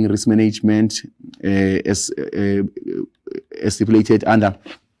 reporting, risk management, as stipulated under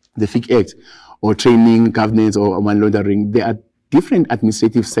the FIC Act, or training, governance, or money laundering, there are different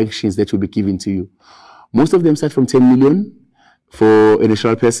administrative sanctions that will be given to you. Most of them start from 10 million for a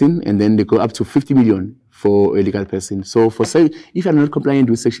natural person, and then they go up to 50 million for a legal person. So for say, if you're not compliant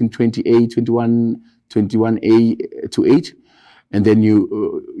with Section 28, 21, 21A to 8, and then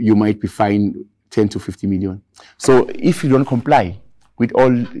you might be fined 10 to 50 million. So if you don't comply with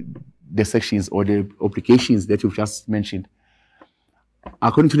all the sections or the obligations that you've just mentioned,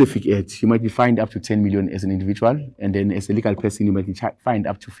 according to the FIC Act, you might be fined up to 10 million as an individual, and then as a legal person, you might be fined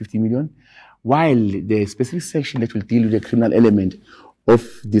up to 50 million, while the specific section that will deal with the criminal element of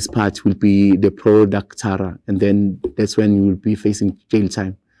this part will be the productara, and then that's when you will be facing jail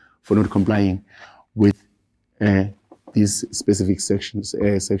time for not complying with these specific sections.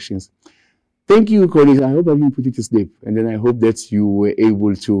 Thank you, colleagues. I hope I didn't put you to sleep, and then I hope that you were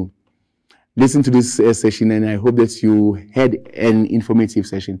able to listen to this session, and I hope that you had an informative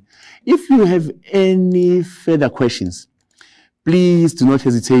session. If you have any further questions, please do not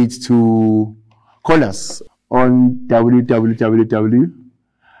hesitate to call us on www.fic.co.za,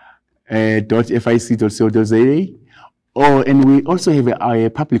 and we also have a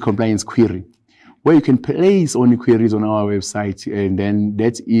public compliance query where you can place only queries on our website, and then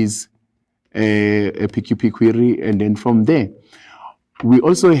that is a PQP query, and then from there We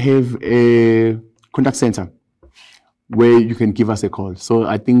also have a contact center where you can give us a call. So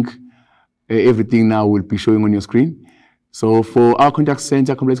I think everything now will be showing on your screen. So for our contact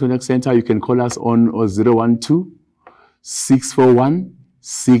center, complex contact center, you can call us on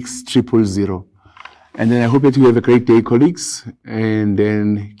 012-641-6000. And then I hope that you have a great day, colleagues, and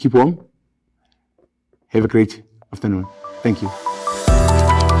then keep warm. Have a great afternoon. Thank you.